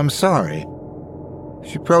 I'm sorry."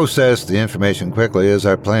 She processed the information quickly as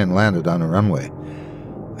our plane landed on a runway.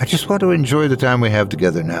 "I just want to enjoy the time we have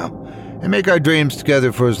together now, and make our dreams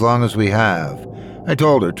together for as long as we have," I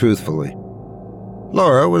told her truthfully.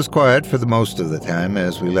 Laura was quiet for the most of the time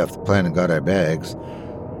as we left the plane and got our bags.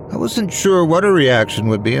 I wasn't sure what her reaction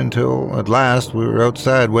would be until, at last, we were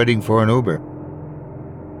outside waiting for an Uber.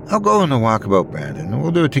 "I'll go on the walkabout, Brandon, and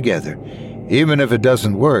we'll do it together. Even if it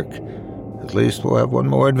doesn't work, at least we'll have one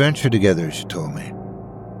more adventure together," she told me.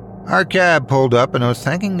 Our cab pulled up, and I was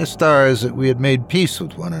thanking the stars that we had made peace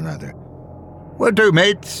with one another. "What do,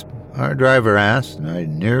 mates?" our driver asked, and I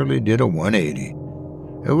nearly did a 180.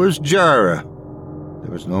 It was Jara.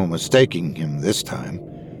 There was no mistaking him this time.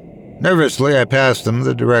 Nervously, I passed him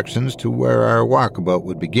the directions to where our walkabout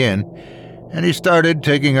would begin, and he started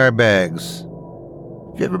taking our bags.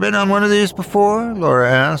 "Have you ever been on one of these before?" Laura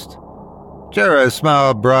asked. Jara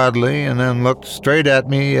smiled broadly and then looked straight at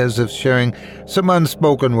me as if sharing some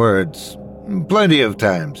unspoken words. "Plenty of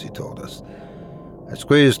times," he told us. I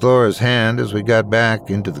squeezed Laura's hand as we got back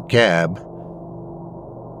into the cab.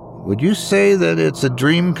 "Would you say that it's a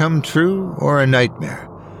dream come true or a nightmare?"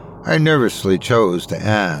 I nervously chose to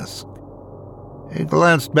ask. He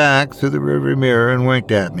glanced back through the rearview mirror and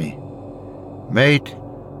winked at me. "Mate,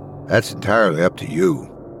 that's entirely up to you."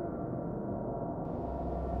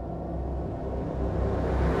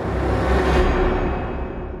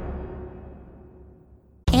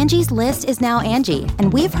 Angie's List is now Angie,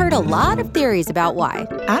 and we've heard a lot of theories about why.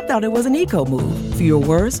 I thought it was an eco move. Fewer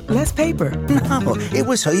words, less paper. No, it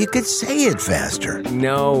was so you could say it faster.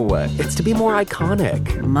 No, it's to be more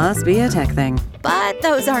iconic. Must be a tech thing. But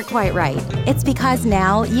those aren't quite right. It's because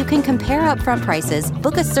now you can compare upfront prices,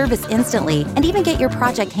 book a service instantly, and even get your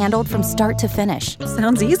project handled from start to finish.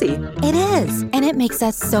 Sounds easy. It is, and it makes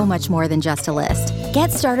us so much more than just a list.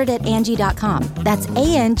 Get started at Angie.com. That's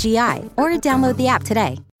ANGI, or download the app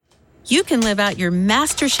today. You can live out your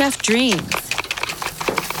MasterChef dreams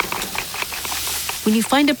when you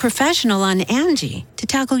find a professional on Angie to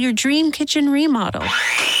tackle your dream kitchen remodel.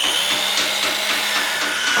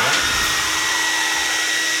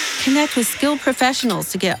 Connect with skilled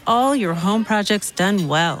professionals to get all your home projects done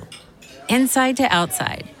well. Inside to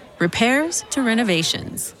outside, repairs to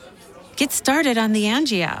renovations. Get started on the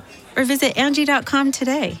Angie app or visit Angie.com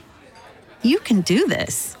today. You can do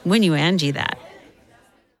this when you Angie that.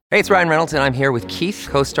 Hey, it's Ryan Reynolds, and I'm here with Keith,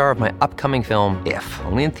 co-star of my upcoming film, If,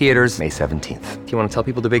 only in theaters May 17th. Do you want to tell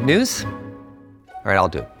people the big news? All right, I'll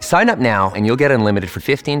do it. Sign up now and you'll get unlimited for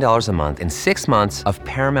 $15 a month and 6 months of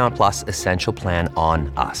Paramount Plus Essential Plan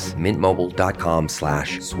on us.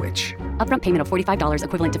 MintMobile.com/switch. Upfront payment of $45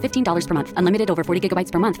 equivalent to $15 per month. Unlimited over 40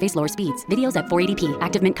 gigabytes per month. Face lower speeds. Videos at 480p.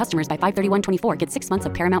 Active Mint customers by 531.24 get 6 months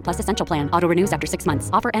of Paramount Plus Essential Plan. Auto renews after 6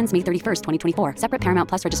 months. Offer ends May 31st, 2024. Separate Paramount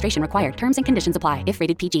Plus registration required. Terms and conditions apply if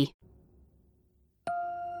rated PG.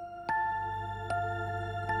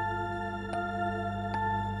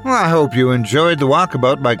 Well, I hope you enjoyed The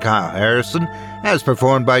Walkabout by Kyle Harrison, as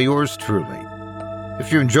performed by yours truly.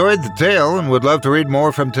 If you enjoyed the tale and would love to read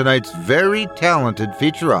more from tonight's very talented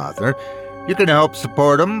feature author, you can help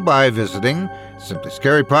support him by visiting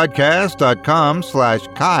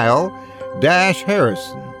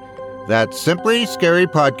simplyscarypodcast.com/Kyle-Harrison. That's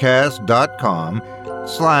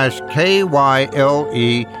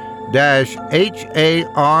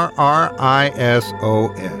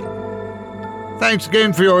simplyscarypodcast.com/KYLE-HARRISON. Thanks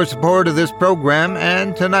again for your support of this program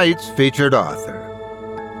and tonight's featured author.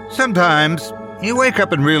 Sometimes you wake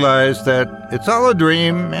up and realize that it's all a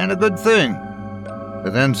dream and a good thing.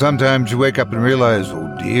 But then sometimes you wake up and realize, oh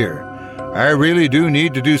dear, I really do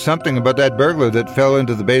need to do something about that burglar that fell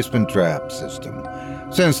into the basement trap system.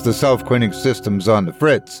 Since the self-cleaning system's on the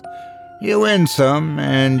fritz, you win some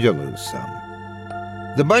and you lose some.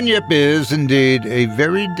 The bunyip is, indeed, a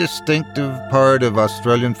very distinctive part of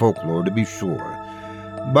Australian folklore, to be sure.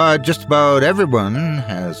 But just about everyone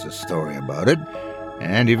has a story about it,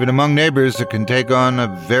 and even among neighbors it can take on a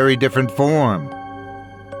very different form.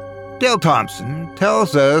 Dale Thompson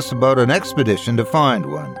tells us about an expedition to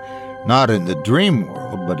find one, not in the dream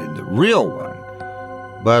world, but in the real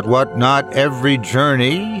one. But what not every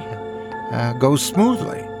journey goes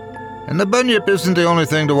smoothly. And the bunyip isn't the only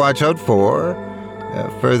thing to watch out for.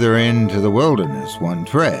 Further into the wilderness one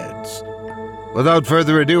treads. Without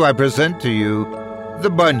further ado, I present to you the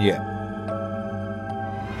bunyip.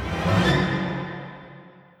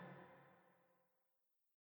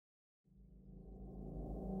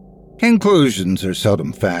 Conclusions are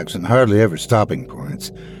seldom facts and hardly ever stopping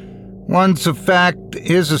points. Once a fact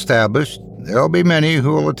is established, there'll be many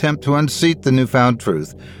who will attempt to unseat the newfound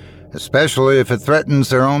truth, especially if it threatens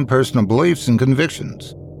their own personal beliefs and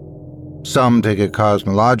convictions. Some take a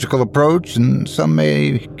cosmological approach, and some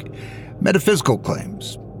make metaphysical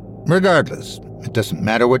claims. Regardless, it doesn't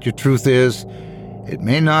matter what your truth is, it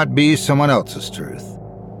may not be someone else's truth.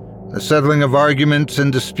 The settling of arguments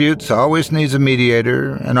and disputes always needs a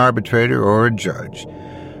mediator, an arbitrator, or a judge.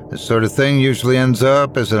 This sort of thing usually ends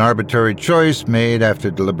up as an arbitrary choice made after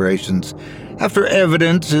deliberations, after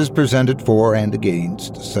evidence is presented for and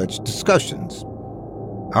against such discussions.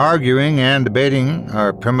 Arguing and debating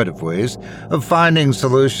are primitive ways of finding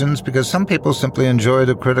solutions because some people simply enjoy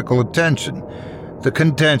the critical attention, the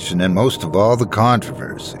contention, and most of all, the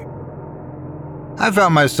controversy. I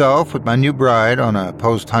found myself with my new bride on a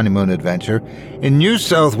post-honeymoon adventure in New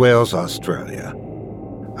South Wales, Australia.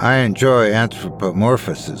 I enjoy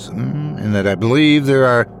anthropomorphism in that I believe there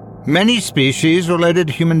are many species related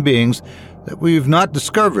to human beings that we've not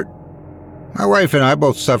discovered. My wife and I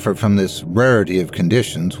both suffer from this rarity of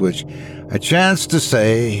conditions, which I chance to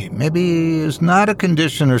say maybe is not a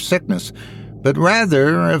condition or sickness, but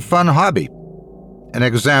rather a fun hobby. An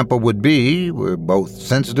example would be we're both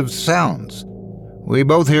sensitive to sounds. We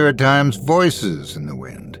both hear at times voices in the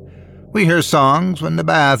wind. We hear songs when the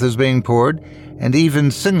bath is being poured, and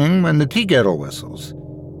even singing when the tea kettle whistles.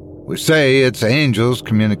 We say it's angels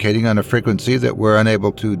communicating on a frequency that we're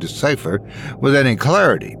unable to decipher with any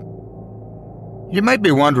clarity. You might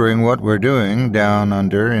be wondering what we're doing down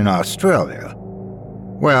under in Australia.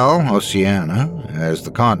 Well, Oceania, as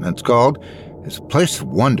the continent's called, is a place of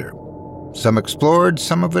wonder. Some explored,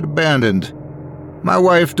 some of it abandoned. My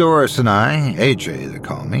wife Doris and I, AJ they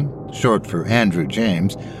call me, short for Andrew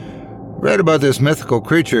James, read about this mythical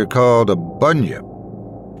creature called a bunyip.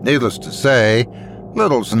 Needless to say,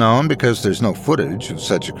 little's known because there's no footage of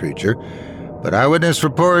such a creature, but eyewitness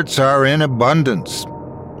reports are in abundance.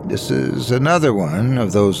 This is another one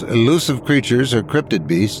of those elusive creatures or cryptid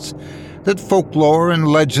beasts that folklore and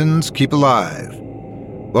legends keep alive.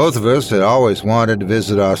 Both of us had always wanted to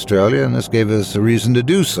visit Australia, and this gave us a reason to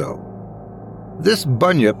do so. This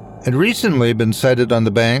bunyip had recently been sighted on the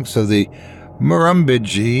banks of the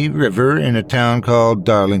Murrumbidgee River in a town called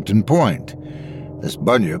Darlington Point. This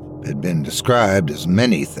bunyip had been described as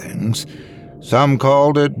many things. Some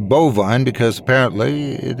called it bovine because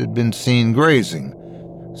apparently it had been seen grazing.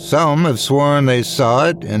 Some have sworn they saw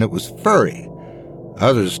it and it was furry.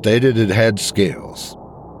 Others stated it had scales.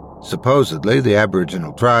 Supposedly, the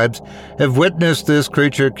Aboriginal tribes have witnessed this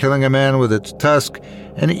creature killing a man with its tusk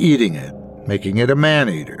and eating it, making it a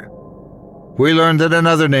man-eater. We learned that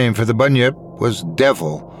another name for the bunyip was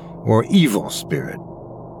devil or evil spirit.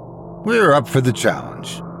 We were up for the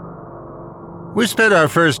challenge. We spent our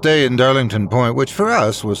first day in Darlington Point, which for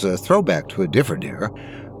us was a throwback to a different era.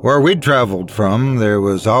 Where we'd traveled from, there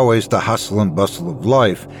was always the hustle and bustle of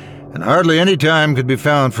life, and hardly any time could be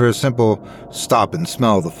found for a simple stop and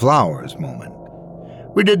smell the flowers moment.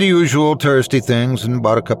 We did the usual touristy things and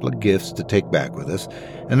bought a couple of gifts to take back with us,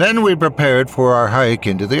 and then we prepared for our hike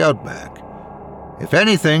into the outback. If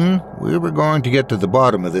anything, we were going to get to the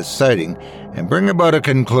bottom of this sighting and bring about a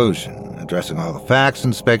conclusion, addressing all the facts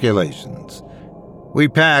and speculations. We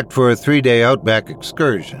packed for a 3-day outback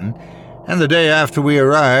excursion, and the day after we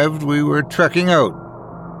arrived, we were trekking out.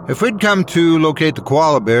 If we'd come to locate the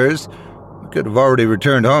koala bears, we could have already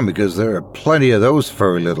returned home because there are plenty of those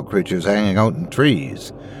furry little creatures hanging out in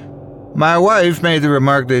trees. My wife made the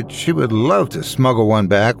remark that she would love to smuggle one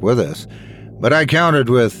back with us, but I countered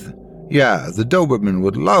with, yeah, the Doberman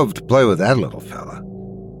would love to play with that little fella.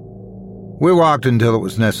 We walked until it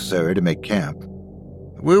was necessary to make camp.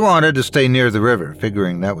 We wanted to stay near the river,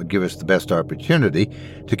 figuring that would give us the best opportunity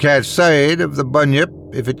to catch sight of the bunyip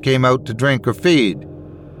if it came out to drink or feed.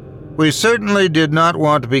 We certainly did not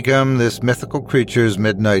want to become this mythical creature's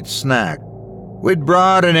midnight snack. We'd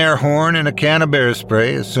brought an air horn and a can of bear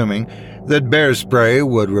spray, assuming that bear spray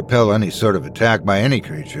would repel any sort of attack by any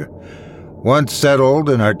creature. Once settled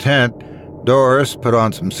in our tent, Doris put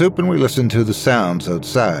on some soup and we listened to the sounds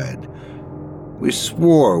outside. We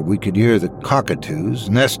swore we could hear the cockatoos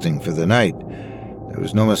nesting for the night. There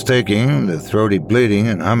was no mistaking the throaty bleating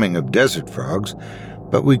and humming of desert frogs,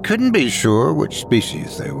 but we couldn't be sure which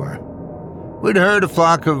species they were. We'd heard a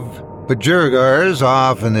flock of budgerigar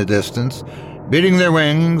off in the distance, beating their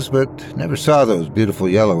wings, but never saw those beautiful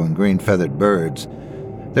yellow and green-feathered birds.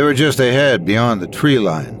 They were just ahead beyond the tree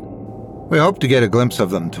line. We hoped to get a glimpse of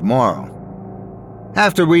them tomorrow.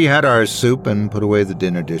 After we had our soup and put away the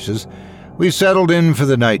dinner dishes, we settled in for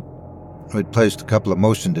the night. We'd placed a couple of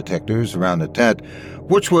motion detectors around the tent,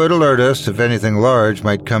 which would alert us if anything large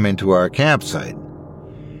might come into our campsite.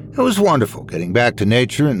 It was wonderful getting back to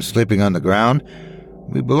nature and sleeping on the ground.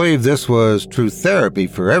 We believed this was true therapy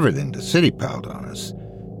for everything the city piled on us.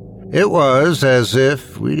 It was as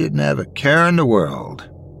if we didn't have a care in the world.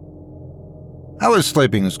 I was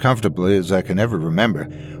sleeping as comfortably as I can ever remember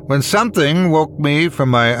when something woke me from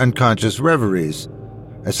my unconscious reveries.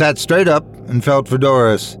 I sat straight up and felt for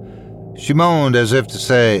Doris. She moaned as if to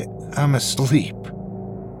say, "I'm asleep."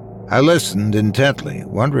 I listened intently,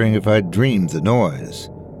 wondering if I'd dreamed the noise.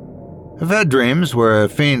 I've had dreams where a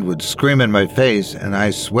fiend would scream in my face, and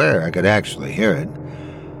I swear I could actually hear it.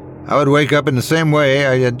 I would wake up in the same way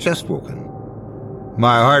I had just woken.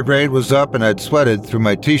 My heart rate was up and I'd sweated through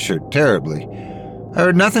my t-shirt terribly. I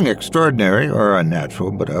heard nothing extraordinary or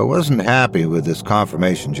unnatural, but I wasn't happy with this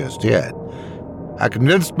confirmation just yet. I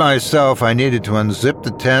convinced myself I needed to unzip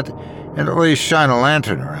the tent and at least shine a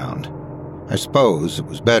lantern around. I suppose it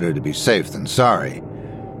was better to be safe than sorry.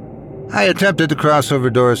 I attempted to cross over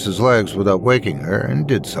Doris's legs without waking her, and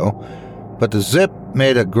did so, but the zip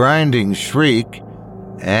made a grinding shriek,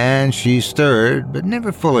 and she stirred, but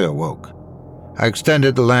never fully awoke. I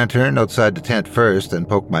extended the lantern outside the tent first and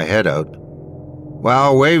poked my head out.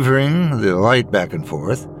 While wavering the light back and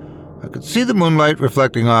forth, I could see the moonlight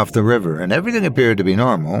reflecting off the river, and everything appeared to be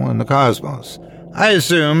normal in the cosmos. I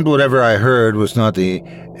assumed whatever I heard was not the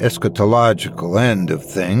eschatological end of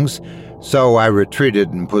things, so I retreated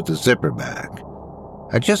and put the zipper back.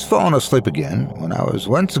 I'd just fallen asleep again when I was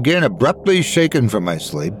once again abruptly shaken from my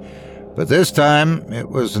sleep, but this time it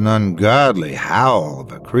was an ungodly howl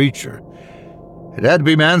of a creature. It had to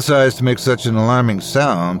be man-sized to make such an alarming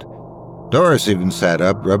sound. Doris even sat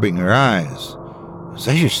up, rubbing her eyes. "Was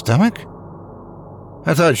that your stomach?"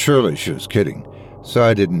 I thought surely she was kidding, so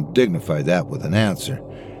I didn't dignify that with an answer.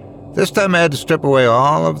 This time I had to strip away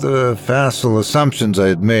all of the facile assumptions I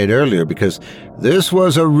had made earlier, because this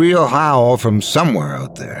was a real howl from somewhere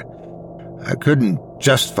out there. I couldn't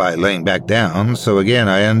justify laying back down, so again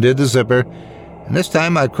I undid the zipper, and this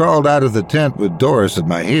time I crawled out of the tent with Doris at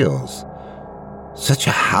my heels. "Such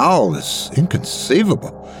a howl is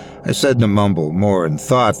inconceivable," I said in a mumble, more in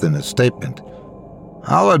thought than a statement.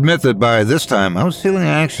 I'll admit that by this time I was feeling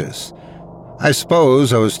anxious. I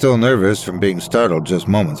suppose I was still nervous from being startled just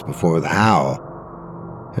moments before the howl.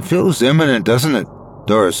 "It feels imminent, doesn't it?"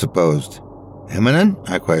 Doris supposed. "Imminent?"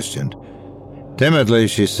 I questioned. Timidly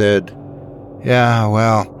she said, "Yeah,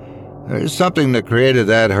 well, there's something that created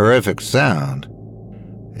that horrific sound."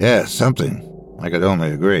 Yes, something. I could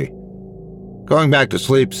only agree. Going back to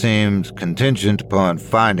sleep seemed contingent upon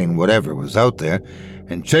finding whatever was out there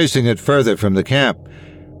and chasing it further from the camp,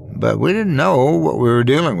 but we didn't know what we were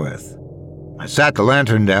dealing with. I sat the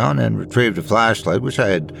lantern down and retrieved a flashlight, which I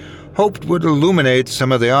had hoped would illuminate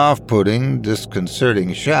some of the off-putting,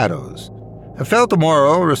 disconcerting shadows. I felt a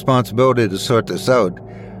moral responsibility to sort this out,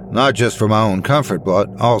 not just for my own comfort, but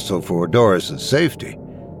also for Doris's safety.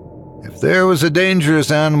 If there was a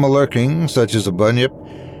dangerous animal lurking, such as a bunyip,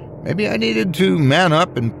 maybe I needed to man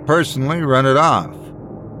up and personally run it off.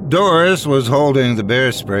 Doris was holding the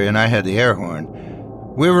bear spray and I had the air horn.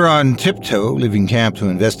 We were on tiptoe, leaving camp to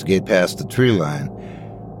investigate past the tree line.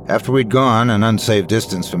 After we'd gone an unsafe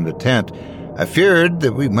distance from the tent, I feared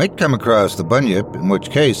that we might come across the bunyip, in which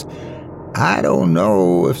case, I don't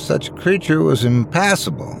know if such a creature was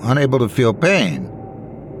impassible, unable to feel pain.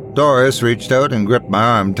 Doris reached out and gripped my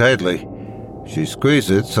arm tightly. She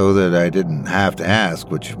squeezed it so that I didn't have to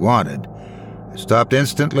ask what she wanted. I stopped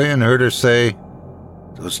instantly and heard her say,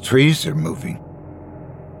 "Those trees are moving."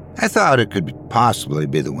 I thought it could possibly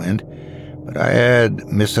be the wind, but I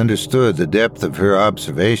had misunderstood the depth of her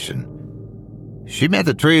observation. She meant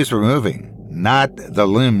the trees were moving, not the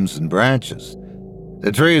limbs and branches.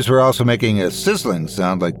 The trees were also making a sizzling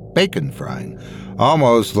sound like bacon frying,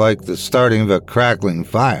 almost like the starting of a crackling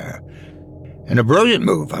fire. In a brilliant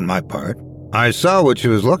move on my part, I saw what she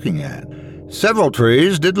was looking at. Several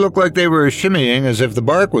trees did look like they were shimmying as if the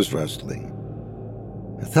bark was rustling.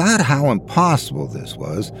 I thought how impossible this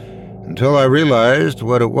was, until I realized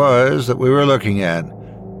what it was that we were looking at.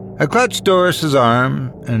 I clutched Doris's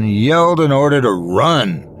arm and yelled an order to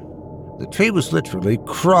run. The tree was literally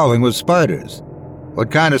crawling with spiders.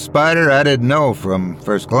 What kind of spider, I didn't know from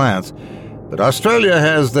first glance, but Australia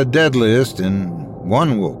has the deadliest, and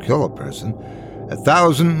one will kill a person.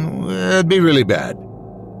 1,000, it'd be really bad.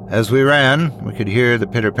 As we ran, we could hear the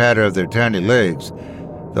pitter-patter of their tiny legs.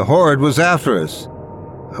 The horde was after us.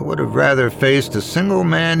 I would have rather faced a single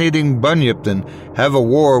man-eating bunyip than have a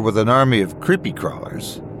war with an army of creepy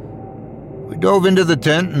crawlers. We dove into the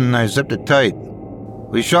tent and I zipped it tight.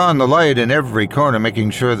 We shone the light in every corner, making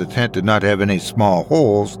sure the tent did not have any small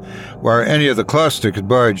holes where any of the cluster could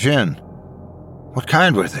barge in. What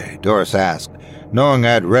kind were they? Doris asked, knowing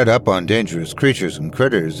I'd read up on dangerous creatures and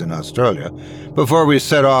critters in Australia before we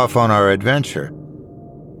set off on our adventure.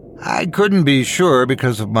 I couldn't be sure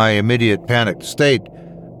because of my immediate panicked state,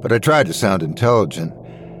 but I tried to sound intelligent.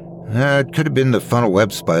 It could have been the funnel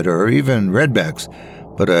web spider or even redbacks,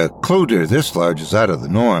 but a cloder this large is out of the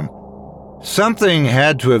norm. Something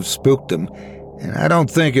had to have spooked them, and I don't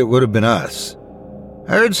think it would have been us.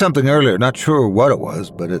 I heard something earlier, not sure what it was,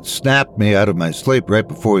 but it snapped me out of my sleep right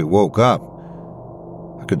before we woke up.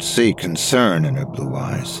 I could see concern in her blue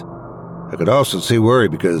eyes. I could also see worry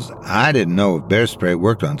because I didn't know if bear spray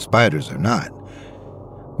worked on spiders or not.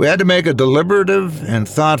 We had to make a deliberative and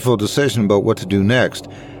thoughtful decision about what to do next,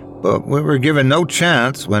 but we were given no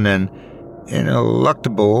chance when an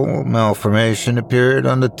ineluctable malformation appeared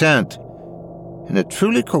on the tent. In a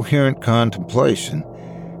truly coherent contemplation,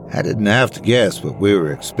 I didn't have to guess what we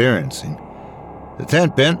were experiencing. The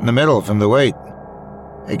tent bent in the middle from the weight.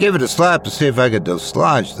 I gave it a slap to see if I could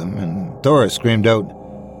dislodge them, and Doris screamed out,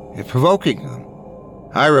 "You're provoking them."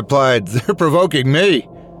 I replied, "They're provoking me."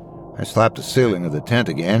 I slapped the ceiling of the tent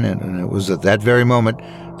again, and it was at that very moment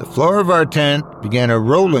the floor of our tent began a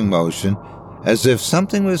rolling motion as if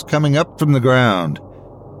something was coming up from the ground.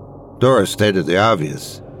 Doris stated the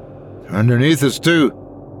obvious. "They're underneath us, too."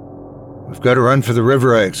 "We've got to run for the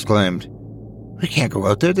river," I exclaimed. "We can't go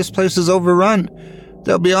out there. This place is overrun.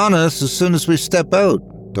 They'll be on us as soon as we step out,"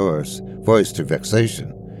 Doris voiced her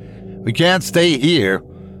vexation. "We can't stay here.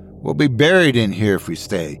 We'll be buried in here if we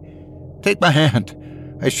stay. Take my hand,"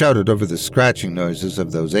 I shouted over the scratching noises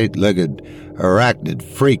of those 8-legged arachnid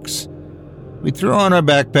freaks. We threw on our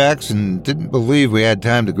backpacks and didn't believe we had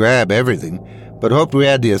time to grab everything, but hoped we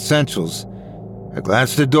had the essentials. I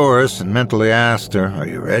glanced at Doris and mentally asked her, "Are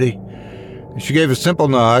you ready?" She gave a simple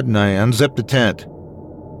nod, and I unzipped the tent.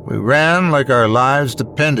 We ran like our lives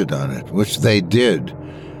depended on it, which they did.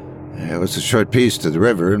 It was a short piece to the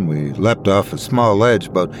river, and we leapt off a small ledge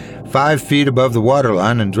about 5 feet above the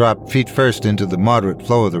waterline and dropped feet first into the moderate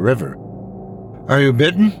flow of the river. "Are you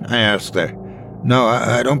bitten?" I asked her. "No,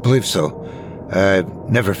 I don't believe so. I've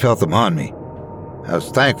never felt them on me." I was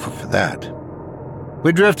thankful for that.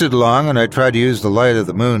 We drifted along, and I tried to use the light of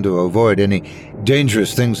the moon to avoid any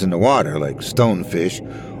dangerous things in the water, like stonefish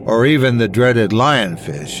or even the dreaded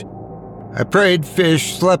lionfish. I prayed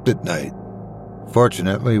fish slept at night.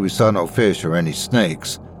 Fortunately, we saw no fish or any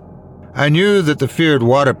snakes. I knew that the feared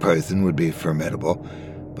water python would be formidable,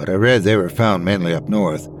 but I read they were found mainly up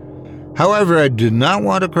north. However, I did not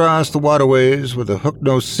want to cross the waterways with a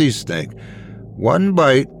hook-nosed sea snake. One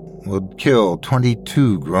bite would kill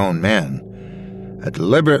 22 grown men. I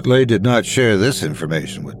deliberately did not share this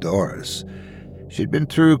information with Doris. She'd been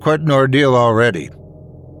through quite an ordeal already.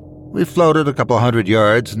 We floated a couple 100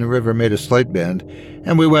 yards, and the river made a slight bend,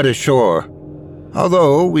 and we went ashore.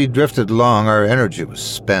 Although we drifted along, our energy was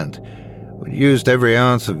spent. We used every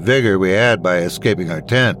ounce of vigor we had by escaping our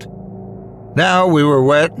tent. Now we were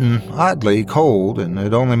wet and oddly cold, and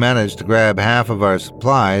had only managed to grab half of our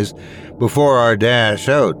supplies before our dash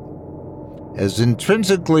out. As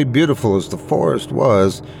intrinsically beautiful as the forest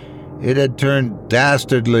was, it had turned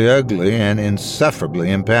dastardly ugly and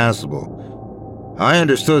insufferably impassable. I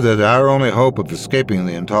understood that our only hope of escaping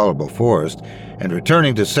the intolerable forest and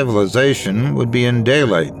returning to civilization would be in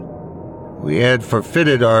daylight. We had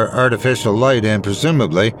forfeited our artificial light and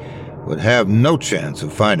presumably would have no chance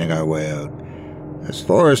of finding our way out. This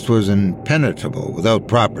forest was impenetrable without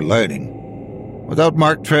proper lighting. Without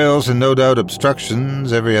marked trails and no doubt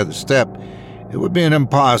obstructions every other step, it would be an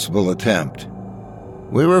impossible attempt.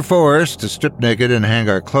 We were forced to strip naked and hang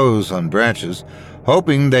our clothes on branches,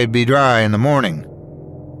 hoping they'd be dry in the morning.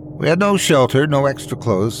 We had no shelter, no extra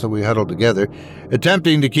clothes, so we huddled together,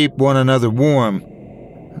 attempting to keep one another warm.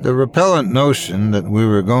 The repellent notion that we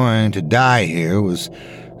were going to die here was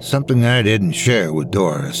something I didn't share with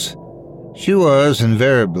Doris. She was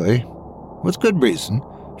invariably, with good reason,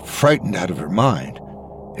 frightened out of her mind.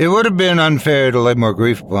 It would have been unfair to lay more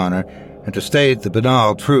grief upon her and to state the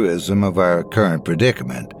banal truism of our current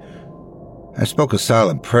predicament. I spoke a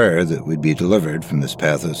silent prayer that we'd be delivered from this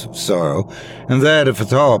pathos of sorrow, and that, if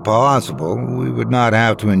at all possible, we would not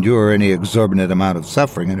have to endure any exorbitant amount of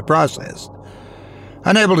suffering in the process.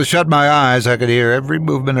 Unable to shut my eyes, I could hear every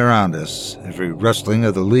movement around us, every rustling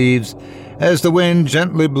of the leaves as the wind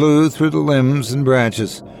gently blew through the limbs and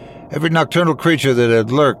branches, every nocturnal creature that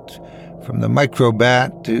had lurked, from the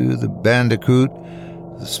microbat to the bandicoot,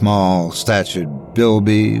 the small-statured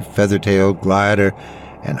bilby, feather-tailed glider,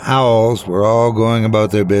 and owls were all going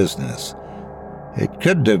about their business. It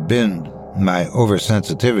couldn't have been my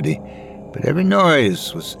oversensitivity, but every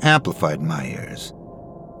noise was amplified in my ears.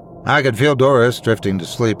 I could feel Doris drifting to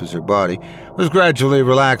sleep as her body was gradually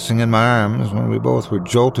relaxing in my arms when we both were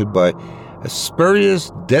jolted by a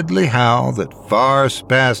spurious, deadly howl that far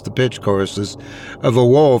surpassed the pitch choruses of a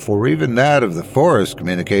wolf or even that of the forest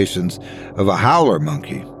communications of a howler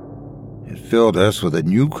monkey. It filled us with a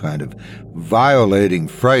new kind of violating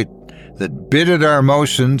fright that bitted our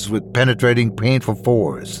emotions with penetrating, painful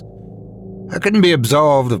force. I couldn't be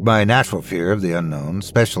absolved of my natural fear of the unknown,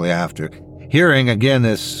 especially after hearing again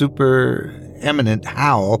this super-eminent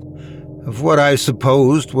howl of what I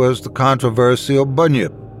supposed was the controversial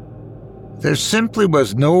bunyip. There simply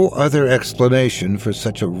was no other explanation for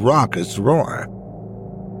such a raucous roar.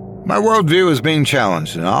 My worldview was being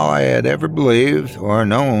challenged, and all I had ever believed or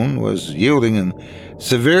known was yielding in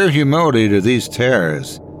severe humility to these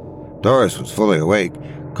terrors. Doris was fully awake,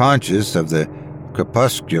 conscious of the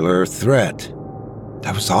crepuscular threat.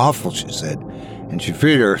 "That was awful," she said, and she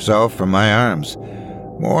freed herself from my arms.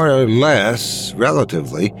 More or less,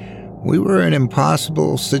 relatively, we were in an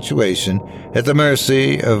impossible situation at the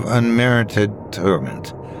mercy of unmerited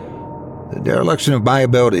torment. The dereliction of my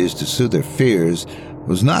abilities to soothe their fears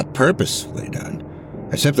was not purposefully done.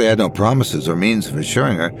 I simply had no promises or means of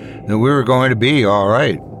assuring her that we were going to be all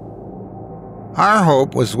right. Our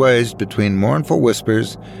hope was wedged between mournful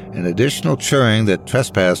whispers and additional chirring that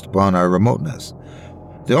trespassed upon our remoteness.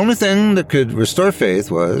 The only thing that could restore faith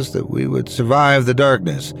was that we would survive the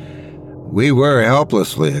darkness. We were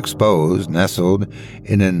helplessly exposed, nestled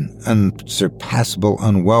in an unsurpassable,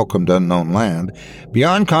 unwelcomed, unknown land,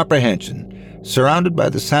 beyond comprehension, surrounded by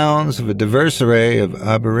the sounds of a diverse array of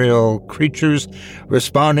arboreal creatures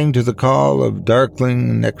responding to the call of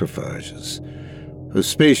darkling necrophages, whose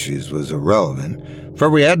species was irrelevant, for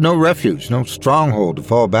we had no refuge, no stronghold to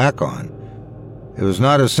fall back on. It was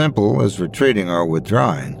not as simple as retreating or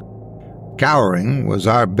withdrawing. Cowering was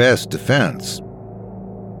our best defense.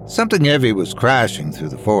 Something heavy was crashing through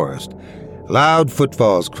the forest. Loud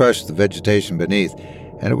footfalls crushed the vegetation beneath,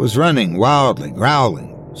 and it was running wildly,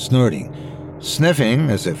 growling, snorting, sniffing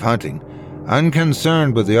as if hunting,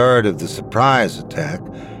 unconcerned with the art of the surprise attack,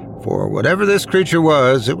 for whatever this creature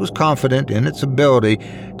was, it was confident in its ability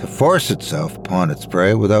to force itself upon its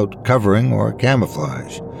prey without covering or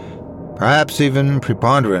camouflage. Perhaps even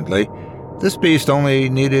preponderantly, this beast only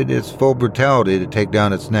needed its full brutality to take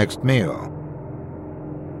down its next meal.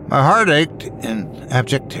 My heart ached in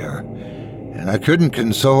abject terror, and I couldn't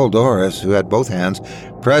console Doris, who had both hands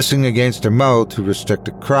pressing against her mouth to restrict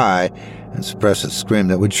a cry and suppress a scream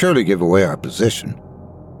that would surely give away our position.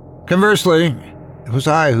 Conversely, it was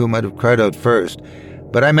I who might have cried out first,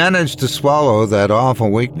 but I managed to swallow that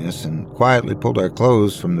awful weakness and quietly pulled our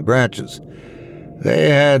clothes from the branches. They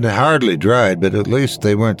had hardly dried, but at least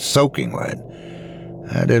they weren't soaking wet.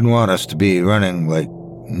 I didn't want us to be running like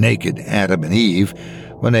naked Adam and Eve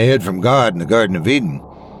when they hid from God in the Garden of Eden.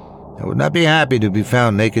 I would not be happy to be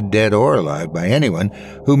found naked, dead, or alive by anyone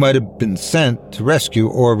who might have been sent to rescue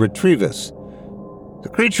or retrieve us. The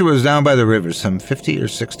creature was down by the river, some 50 or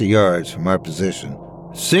 60 yards from our position.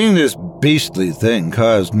 Seeing this beastly thing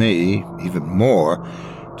caused me, even more,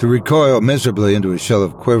 to recoil miserably into a shell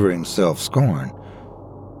of quivering self-scorn.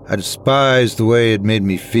 I despised the way it made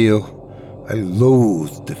me feel. I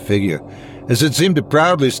loathed the figure, as it seemed to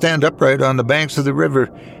proudly stand upright on the banks of the river,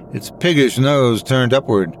 its piggish nose turned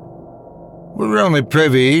upward. We were only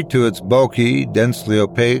privy to its bulky, densely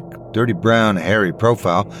opaque, dirty brown, hairy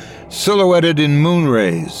profile, silhouetted in moon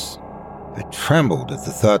rays. I trembled at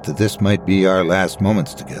the thought that this might be our last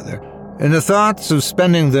moments together, and the thoughts of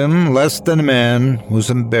spending them less than a man was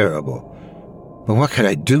unbearable. But what could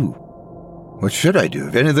I do? What should I do,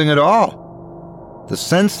 if anything at all? The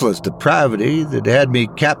senseless depravity that had me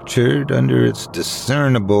captured under its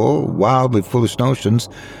discernible, wildly foolish notions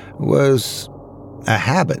was a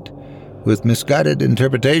habit, with misguided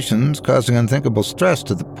interpretations causing unthinkable stress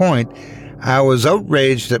to the point I was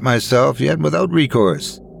outraged at myself, yet without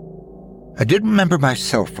recourse. I did remember my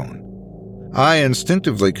cell phone. I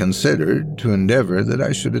instinctively considered to endeavor that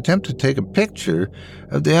I should attempt to take a picture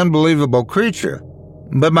of the unbelievable creature.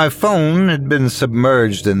 But my phone had been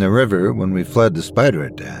submerged in the river when we fled the spider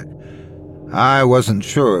attack. I wasn't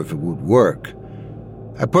sure if it would work.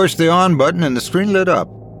 I pushed the on button and the screen lit up.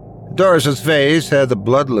 Doris's face had the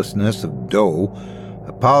bloodlessness of dough,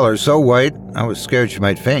 a pallor so white I was scared she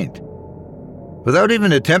might faint. Without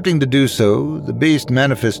even attempting to do so, the beast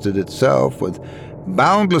manifested itself with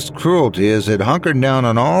boundless cruelty as it hunkered down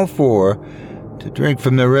on all four to drink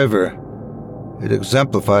from the river. It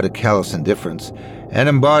exemplified a callous indifference and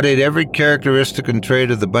embodied every characteristic and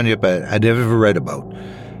trait of the bunyip I'd ever read about.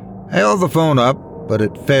 I held the phone up, but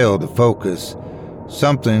it failed to focus.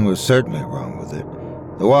 Something was certainly wrong with it.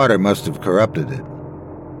 The water must have corrupted it.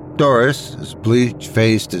 Doris, as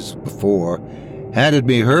bleach-faced as before, handed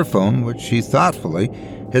me her phone, which she thoughtfully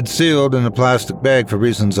had sealed in a plastic bag for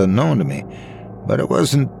reasons unknown to me. But it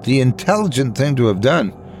wasn't the intelligent thing to have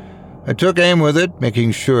done. I took aim with it,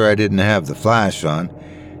 making sure I didn't have the flash on,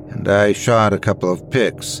 and I shot a couple of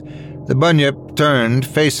pics. The bunyip turned,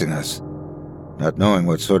 facing us. Not knowing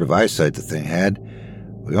what sort of eyesight the thing had,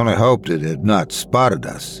 we only hoped it had not spotted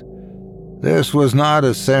us. This was not a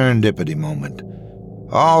serendipity moment.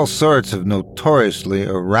 All sorts of notoriously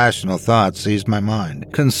irrational thoughts seized my mind,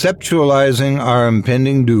 conceptualizing our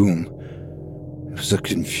impending doom. It was a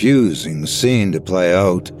confusing scene to play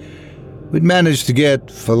out. We'd managed to get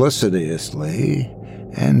felicitously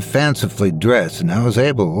and fancifully dressed, and I was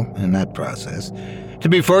able, in that process, to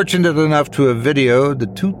be fortunate enough to have videoed the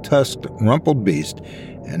two-tusked, rumpled beast,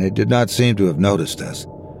 and it did not seem to have noticed us.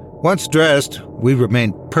 Once dressed, we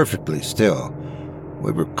remained perfectly still.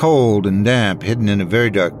 We were cold and damp, hidden in a very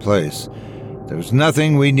dark place. There was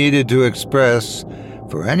nothing we needed to express,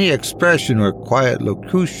 for any expression or quiet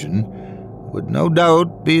locution would no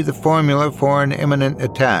doubt be the formula for an imminent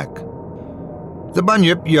attack. The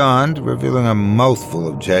bunyip yawned, revealing a mouthful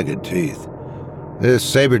of jagged teeth. This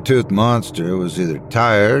saber-toothed monster was either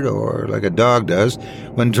tired or, like a dog does,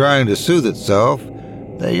 when trying to soothe itself,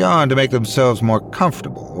 they yawned to make themselves more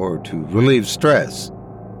comfortable or to relieve stress.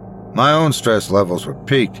 My own stress levels were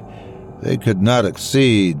peaked. They could not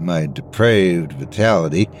exceed my depraved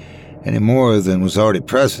vitality any more than was already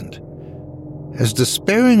present. As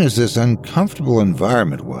despairing as this uncomfortable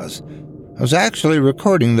environment was, I was actually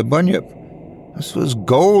recording the bunyip. This was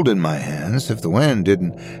gold in my hands if the wind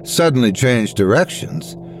didn't suddenly change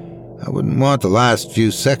directions. I wouldn't want the last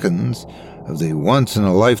few seconds of the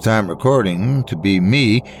once-in-a-lifetime recording to be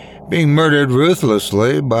me being murdered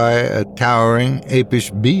ruthlessly by a towering, apish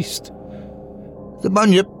beast. The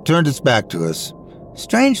bunyip turned its back to us.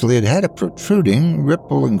 Strangely, it had a protruding,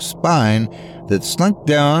 rippling spine that slunk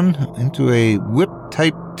down into a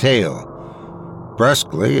whip-type tail.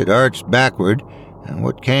 Brusquely, it arched backward, and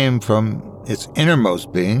what came from its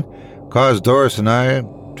innermost being caused Doris and I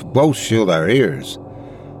to both shield our ears.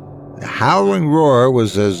 The howling roar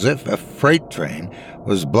was as if a freight train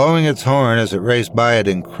was blowing its horn as it raced by at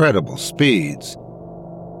incredible speeds.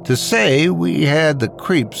 To say we had the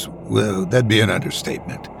creeps, well, that'd be an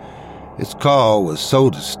understatement. Its call was so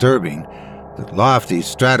disturbing that lofty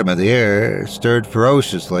stratum of the air stirred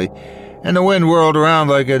ferociously, and the wind whirled around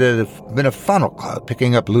like it had been a funnel cloud,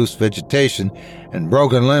 picking up loose vegetation and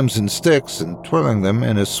broken limbs and sticks and twirling them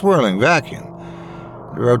in a swirling vacuum.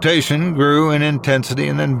 The rotation grew in intensity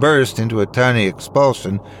and then burst into a tiny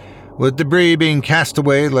expulsion, with debris being cast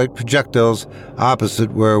away like projectiles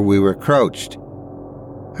opposite where we were crouched.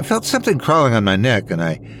 I felt something crawling on my neck, and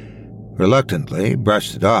I reluctantly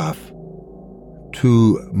brushed it off.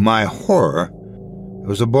 To my horror, it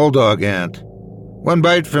was a bulldog ant. One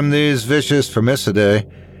bite from these vicious Firmicidae,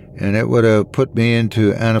 and it would have put me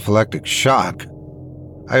into anaphylactic shock.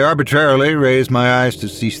 I arbitrarily raised my eyes to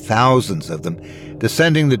see thousands of them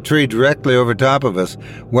descending the tree directly over top of us,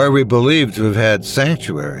 where we believed to have had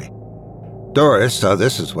sanctuary. Doris saw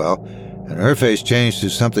this as well, and her face changed to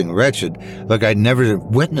something wretched like I'd never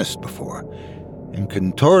witnessed before. In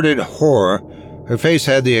contorted horror, her face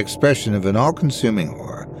had the expression of an all-consuming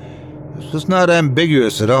horror. This was not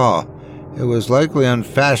ambiguous at all. It was likely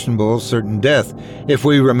unfashionable certain death if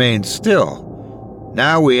we remained still.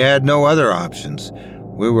 Now we had no other options.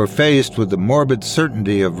 We were faced with the morbid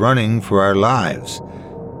certainty of running for our lives.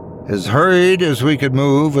 As hurried as we could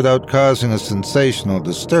move without causing a sensational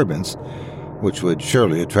disturbance, which would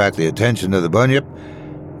surely attract the attention of the bunyip,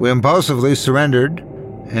 we impulsively surrendered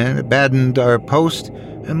and abandoned our post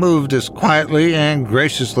and moved as quietly and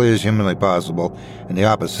graciously as humanly possible in the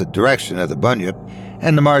opposite direction of the bunyip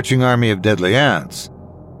and the marching army of deadly ants.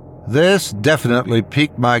 This definitely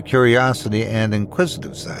piqued my curiosity and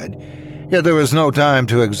inquisitive side, yet there was no time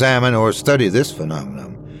to examine or study this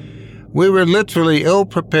phenomenon. We were literally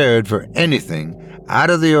ill-prepared for anything out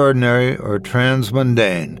of the ordinary or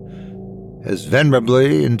transmundane. As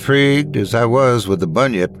venerably intrigued as I was with the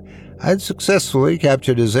Bunyip, I had successfully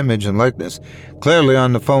captured his image and likeness clearly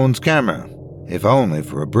on the phone's camera, if only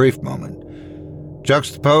for a brief moment.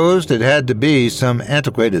 Juxtaposed, it had to be some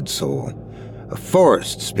antiquated soul, a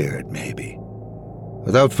forest spirit, maybe.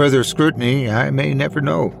 Without further scrutiny, I may never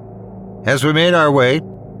know. As we made our way,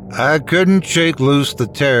 I couldn't shake loose the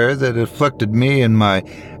terror that afflicted me and my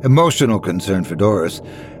emotional concern for Doris,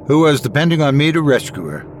 who was depending on me to rescue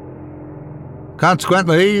her.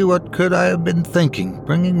 Consequently, what could I have been thinking,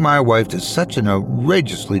 bringing my wife to such an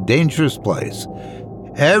outrageously dangerous place?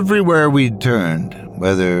 Everywhere we'd turned,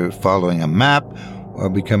 whether following a map or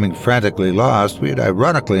becoming frantically lost, we had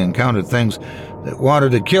ironically encountered things that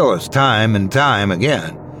wanted to kill us time and time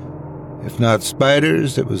again. If not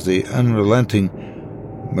spiders, it was the unrelenting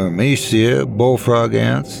Myrmecia bullfrog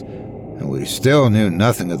ants, and we still knew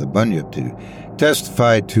nothing of the Bunyip to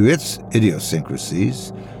testify to its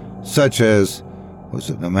idiosyncrasies, such as, was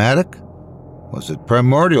it nomadic? Was it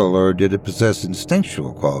primordial, or did it possess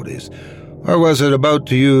instinctual qualities? Or was it about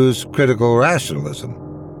to use critical rationalism?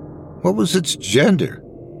 What was its gender?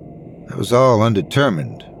 That was all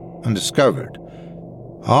undetermined, undiscovered.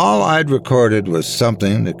 All I'd recorded was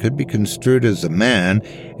something that could be construed as a man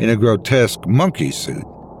in a grotesque monkey suit.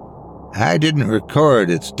 I didn't record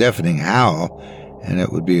its deafening howl, and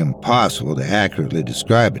it would be impossible to accurately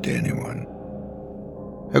describe it to anyone.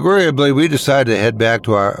 Agreeably, we decided to head back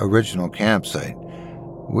to our original campsite.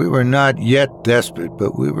 We were not yet desperate,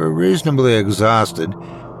 but we were reasonably exhausted.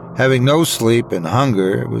 Having no sleep and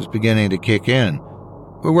hunger was beginning to kick in.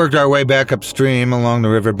 We worked our way back upstream along the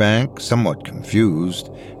riverbank, somewhat confused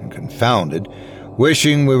and confounded,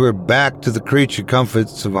 wishing we were back to the creature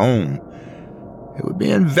comforts of home. It would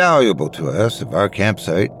be invaluable to us if our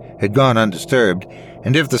campsite had gone undisturbed,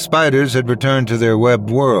 and if the spiders had returned to their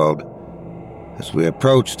webbed world. As we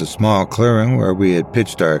approached a small clearing where we had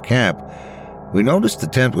pitched our camp, we noticed the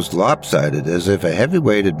tent was lopsided, as if a heavy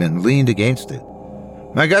weight had been leaned against it.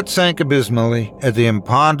 My gut sank abysmally at the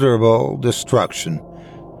imponderable destruction.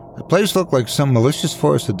 The place looked like some malicious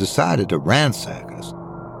force had decided to ransack us.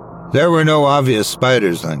 There were no obvious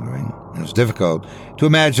spiders lingering. It was difficult to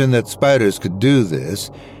imagine that spiders could do this,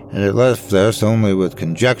 and it left us only with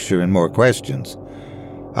conjecture and more questions.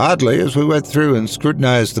 Oddly, as we went through and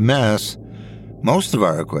scrutinized the mess, most of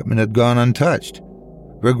our equipment had gone untouched.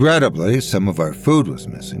 Regrettably, some of our food was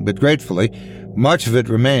missing, but gratefully, much of it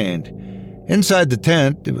remained. Inside the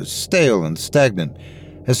tent, it was stale and stagnant,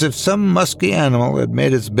 as if some musky animal had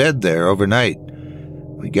made its bed there overnight.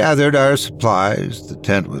 We gathered our supplies. The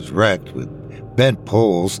tent was wrecked with bent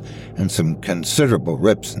poles and some considerable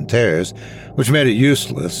rips and tears, which made it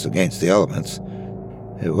useless against the elements.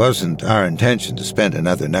 It wasn't our intention to spend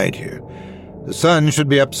another night here. The sun should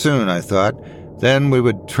be up soon, I thought. Then we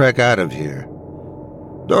would trek out of here.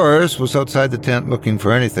 Doris was outside the tent looking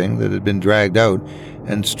for anything that had been dragged out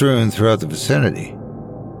and strewn throughout the vicinity.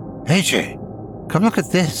 "AJ, come look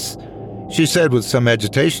at this," she said with some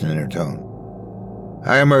agitation in her tone.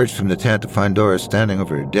 I emerged from the tent to find Doris standing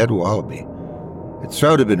over a dead wallaby. Its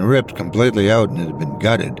throat had been ripped completely out and it had been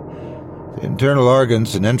gutted. The internal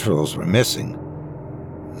organs and entrails were missing.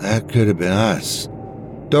 "That could have been us,"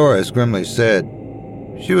 Doris grimly said.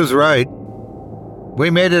 She was right. We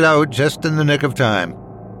made it out just in the nick of time.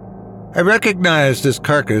 I recognized this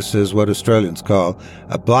carcass as what Australians call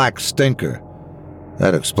a black stinker.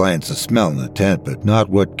 That explains the smell in the tent, but not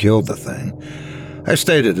what killed the thing. I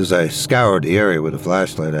stated as I scoured the area with a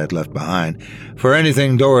flashlight I'd left behind for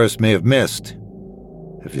anything Doris may have missed.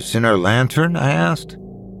 "Have you seen our lantern?" I asked.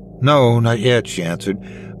 "No, not yet," she answered,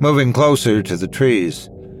 moving closer to the trees.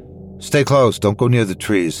 "Stay close, don't go near the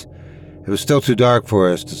trees." It was still too dark for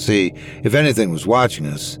us to see if anything was watching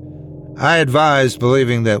us. I advised,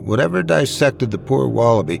 believing that whatever dissected the poor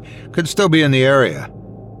wallaby could still be in the area.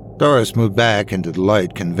 Doris moved back into the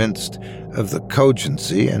light, convinced of the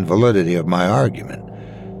cogency and validity of my argument.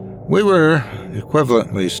 We were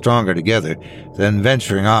equivalently stronger together than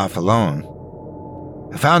venturing off alone.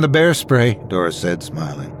 "I found the bear spray," Doris said,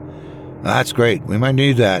 smiling. "That's great. We might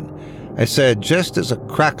need that," I said, just as a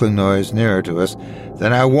crackling noise nearer to us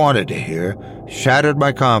than I wanted to hear shattered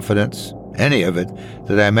my confidence, any of it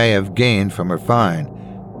that I may have gained from her find.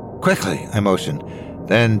 "Quickly," I motioned.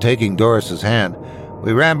 Then, taking Doris's hand,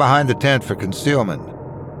 we ran behind the tent for concealment.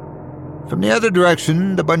 From the other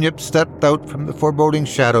direction, the Bunyip stepped out from the foreboding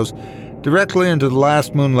shadows directly into the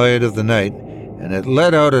last moonlight of the night, and it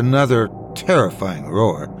let out another terrifying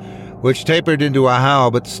roar, which tapered into a howl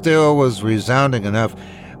but still was resounding enough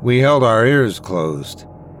we held our ears closed.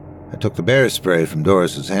 I took the bear spray from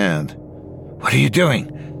Doris's hand. "What are you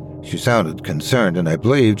doing?" She sounded concerned, and I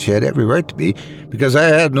believed she had every right to be, because I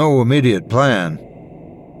had no immediate plan.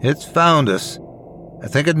 "It's found us. I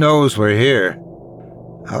think it knows we're here.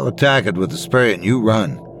 I'll attack it with the spray and you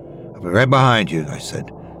run. I'll be right behind you," I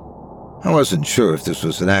said. I wasn't sure if this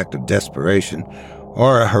was an act of desperation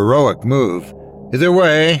or a heroic move. Either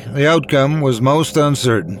way, the outcome was most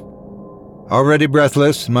uncertain. Already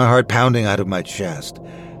breathless and my heart pounding out of my chest,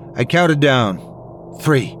 I counted down.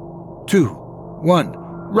 3, 2, 1,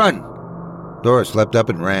 run! Doris leapt up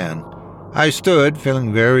and ran. I stood,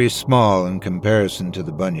 feeling very small in comparison to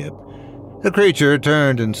the bunyip. The creature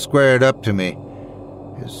turned and squared up to me.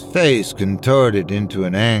 His face contorted into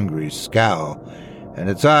an angry scowl, and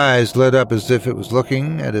its eyes lit up as if it was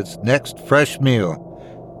looking at its next fresh meal.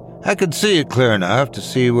 I could see it clear enough to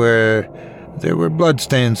see where there were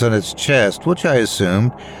bloodstains on its chest, which I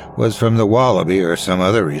assumed was from the wallaby or some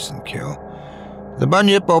other recent kill. The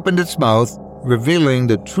bunyip opened its mouth, revealing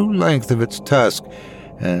the true length of its tusk,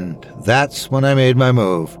 and that's when I made my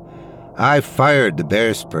move. I fired the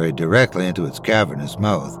bear spray directly into its cavernous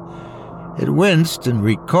mouth. It winced and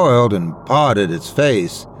recoiled and pawed at its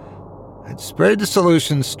face. I'd sprayed the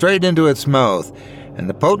solution straight into its mouth, and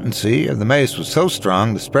the potency of the mace was so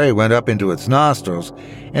strong the spray went up into its nostrils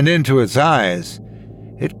and into its eyes.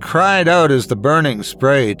 It cried out as the burning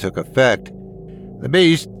spray took effect. The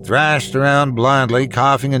beast thrashed around blindly,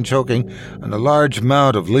 coughing and choking on a large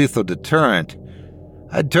amount of lethal deterrent.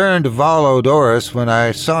 I'd turned to follow Doris when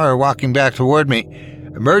I saw her walking back toward me,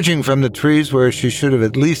 emerging from the trees where she should have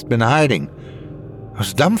at least been hiding. I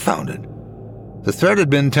was dumbfounded. The threat had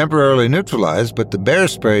been temporarily neutralized, but the bear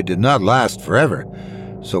spray did not last forever.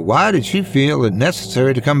 So why did she feel it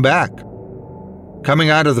necessary to come back? Coming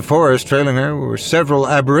out of the forest, trailing her, were several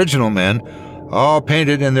Aboriginal men, all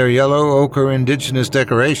painted in their yellow ochre indigenous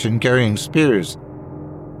decoration, carrying spears.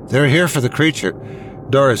 "They're here for the creature,"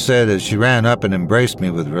 Doris said as she ran up and embraced me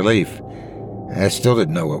with relief. I still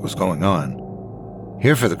didn't know what was going on.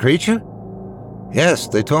 "Here for the creature?" "Yes,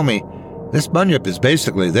 they told me. This bunyip is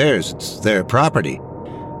basically theirs. It's their property.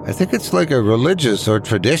 I think it's like a religious or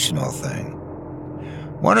traditional thing."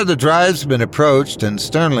 One of the tribesmen approached, and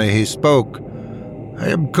sternly he spoke. "I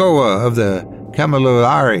am Koa of the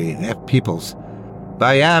Kamilaroi peoples.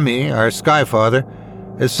 Bayami, our Skyfather,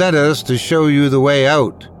 has sent us to show you the way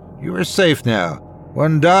out. You are safe now.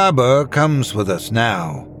 Wandaba comes with us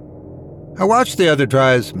now." I watched the other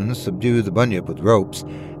tribesmen subdue the bunyip with ropes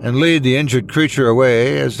and lead the injured creature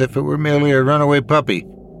away as if it were merely a runaway puppy.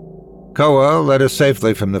 Koa led us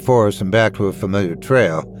safely from the forest and back to a familiar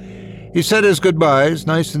trail. He said his goodbyes,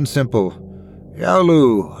 nice and simple.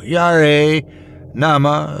 "Yaulu, Yare,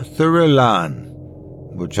 Nama, Thurilan,"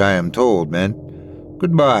 which I am told meant,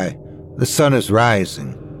 "Goodbye, the sun is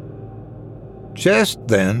rising." Just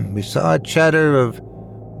then we saw a chatter of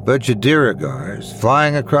budgedirigars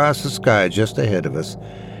flying across the sky just ahead of us.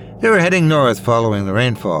 They were heading north following the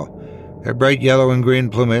rainfall, their bright yellow and green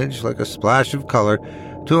plumage like a splash of color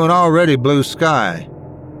to an already blue sky.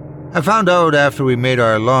 I found out after we made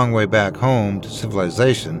our long way back home to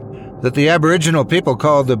civilization that the Aboriginal people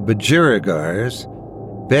called the budgerigars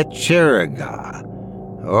Betcheriga,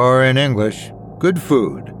 or in English, good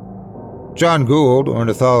food. John Gould,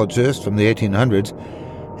 ornithologist from the 1800s,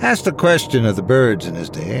 asked a question of the birds in his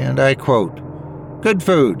day, and I quote, "Good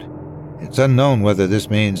food. It's unknown whether this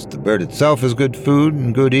means the bird itself is good food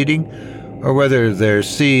and good eating, or whether their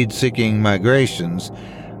seed-seeking migrations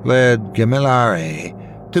led Gemilare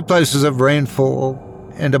to places of rainfall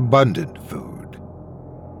and abundant food."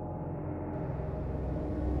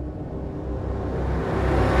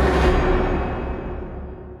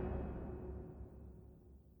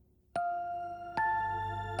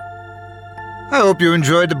 I hope you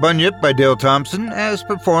enjoyed The Bunyip by Dale Thompson, as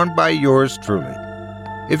performed by yours truly.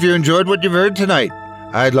 If you enjoyed what you've heard tonight,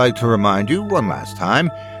 I'd like to remind you one last time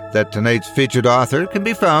that tonight's featured author can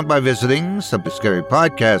be found by visiting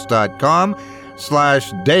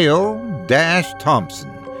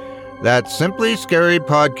simplyscarypodcast.com/Dale-Thompson. That's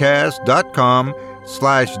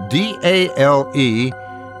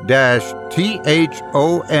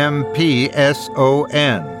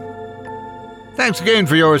simplyscarypodcast.com/DALE-THOMPSON. Thanks again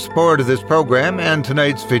for your support of this program and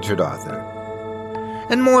tonight's featured author.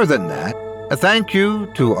 And more than that, a thank you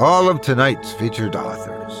to all of tonight's featured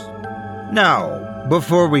authors. Now,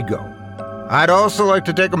 before we go, I'd also like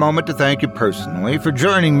to take a moment to thank you personally for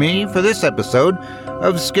joining me for this episode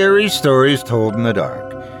of Scary Stories Told in the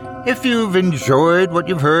Dark. If you've enjoyed what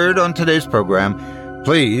you've heard on today's program,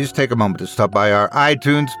 please take a moment to stop by our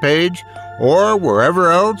iTunes page or wherever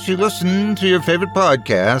else you listen to your favorite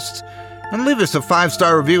podcasts and leave us a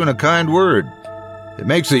 5-star review and a kind word. It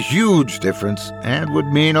makes a huge difference and would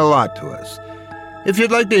mean a lot to us. If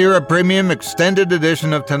you'd like to hear a premium extended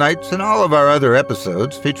edition of tonight's and all of our other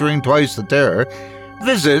episodes featuring Twice the Terror,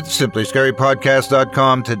 visit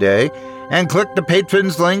simplyscarypodcast.com today and click the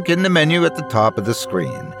Patrons link in the menu at the top of the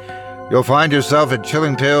screen. You'll find yourself at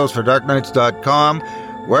chillingtalesfordarknights.com,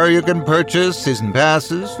 where you can purchase season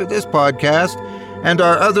passes for this podcast and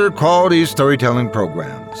our other quality storytelling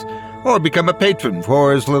programs, or become a patron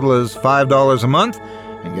for as little as $5 a month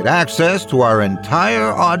and get access to our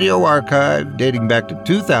entire audio archive dating back to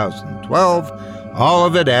 2012, all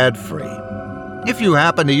of it ad-free. If you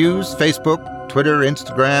happen to use Facebook, Twitter,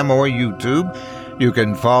 Instagram, or YouTube, you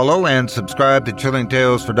can follow and subscribe to Chilling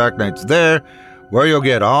Tales for Dark Nights there, where you'll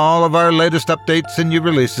get all of our latest updates and new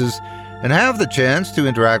releases and have the chance to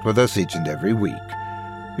interact with us each and every week.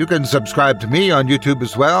 You can subscribe to me on YouTube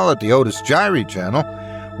as well at the Otis Gyrie channel,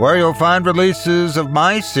 where you'll find releases of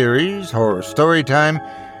my series, Horror Storytime,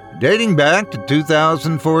 dating back to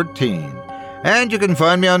 2014. And you can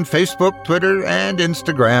find me on Facebook, Twitter, and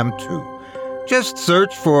Instagram too. Just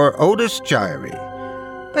search for Otis Gyrie.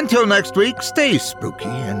 Until next week, stay spooky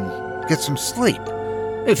and get some sleep,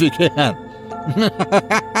 if you can.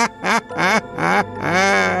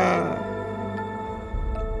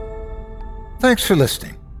 Thanks for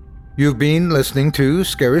listening. You've been listening to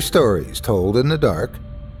Scary Stories Told in the Dark,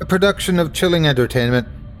 a production of Chilling Entertainment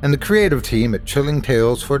and the creative team at Chilling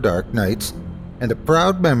Tales for Dark Nights, and a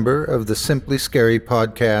proud member of the Simply Scary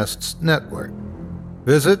Podcasts Network.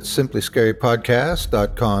 Visit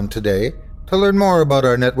simplyscarypodcast.com today to learn more about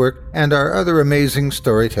our network and our other amazing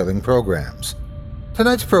storytelling programs.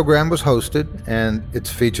 Tonight's program was hosted, and its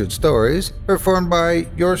featured stories performed by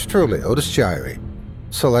yours truly, Otis Gyrie.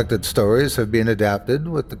 Selected stories have been adapted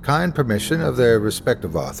with the kind permission of their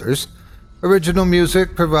respective authors. Original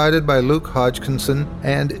music provided by Luke Hodgkinson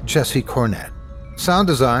and Jesse Cornett. Sound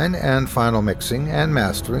design and final mixing and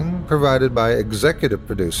mastering provided by executive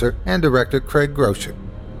producer and director Craig Groshek.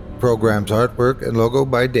 Program's artwork and logo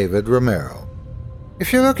by David Romero.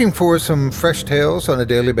 If you're looking for some fresh tales on a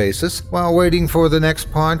daily basis while waiting for the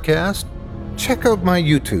next podcast, check out my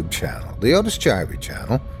YouTube channel, the Otis Gyrie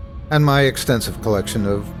channel, and my extensive collection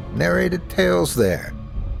of narrated tales there.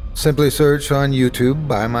 Simply search on YouTube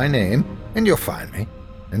by my name, and you'll find me.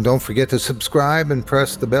 And don't forget to subscribe and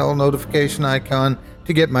press the bell notification icon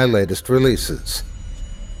to get my latest releases.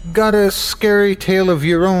 Got a scary tale of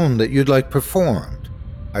your own that you'd like performed?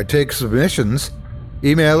 I take submissions.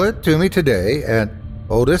 Email it to me today at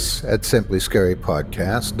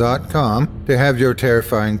otis@simplyscarypodcast.com to have your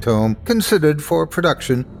terrifying tome considered for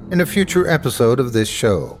production in a future episode of this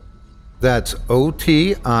show. That's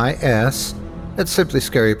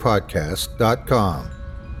otis@simplyscarypodcast.com.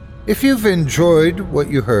 If you've enjoyed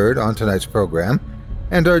what you heard on tonight's program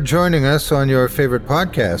and are joining us on your favorite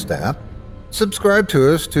podcast app, subscribe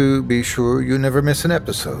to us to be sure you never miss an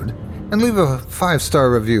episode, and leave a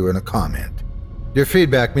 5-star review and a comment. Your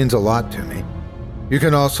feedback means a lot to me. You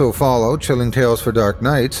can also follow Chilling Tales for Dark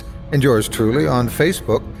Nights and yours truly on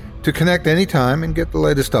Facebook to connect anytime and get the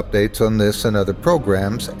latest updates on this and other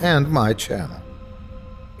programs and my channel.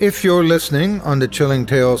 If you're listening on the Chilling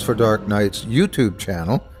Tales for Dark Nights YouTube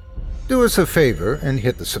channel, do us a favor and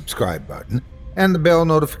hit the subscribe button and the bell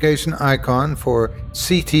notification icon for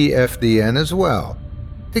CTFDN as well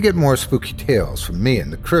to get more spooky tales from me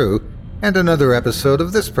and the crew and another episode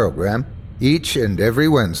of this program each and every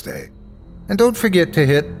Wednesday. And don't forget to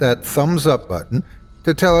hit that thumbs up button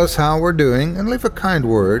to tell us how we're doing and leave a kind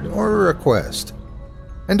word or a request.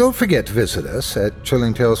 And don't forget to visit us at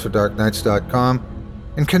chillingtalesfordarknights.com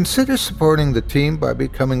and consider supporting the team by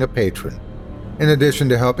becoming a patron. In addition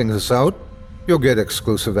to helping us out, you'll get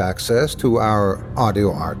exclusive access to our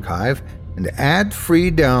audio archive and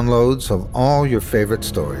ad-free downloads of all your favorite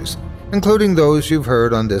stories, including those you've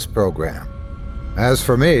heard on this program. As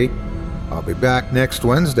for me, I'll be back next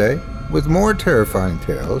Wednesday with more terrifying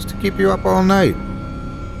tales to keep you up all night.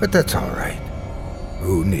 But that's all right.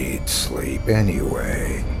 Who needs sleep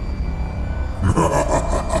anyway?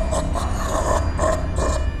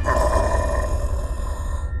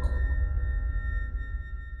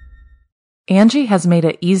 Angie has made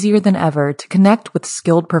it easier than ever to connect with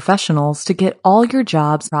skilled professionals to get all your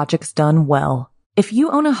jobs projects done well. If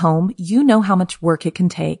you own a home, you know how much work it can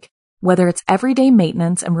take, whether it's everyday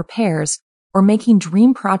maintenance and repairs or making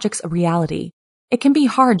dream projects a reality. It can be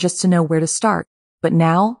hard just to know where to start, but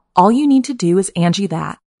now all you need to do is Angie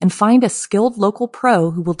that and find a skilled local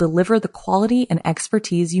pro who will deliver the quality and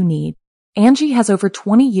expertise you need. Angie has over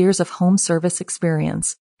 20 years of home service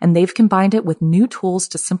experience, and they've combined it with new tools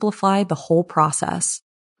to simplify the whole process.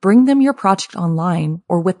 Bring them your project online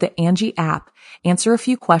or with the Angie app. Answer a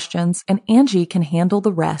few questions and Angie can handle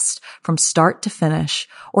the rest from start to finish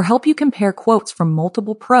or help you compare quotes from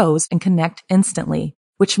multiple pros and connect instantly,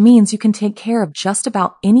 which means you can take care of just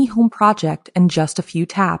about any home project in just a few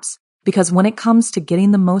taps. Because when it comes to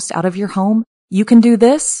getting the most out of your home, you can do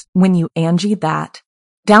this when you Angie that.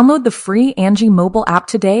 Download the free Angie mobile app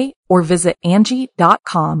today or visit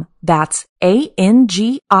Angie.com. That's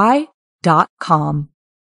ANGI.com.